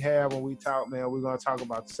down and we have when we talk, man, we're gonna talk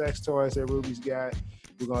about the sex toys that Ruby's got.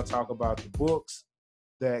 We're gonna talk about the books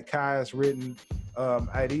that Kai has written.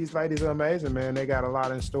 Hey, these ladies are amazing, man. They got a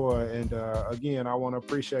lot in store. And again, I want to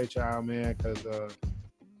appreciate y'all, man, because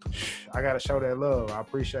I got to show that love. I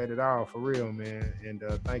appreciate it all, for real, man. And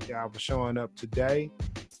thank y'all for showing up today.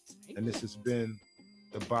 And this has been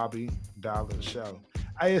the Bobby Dollar Show.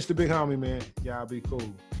 Hey, it's the big homie, man. Y'all be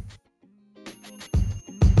cool.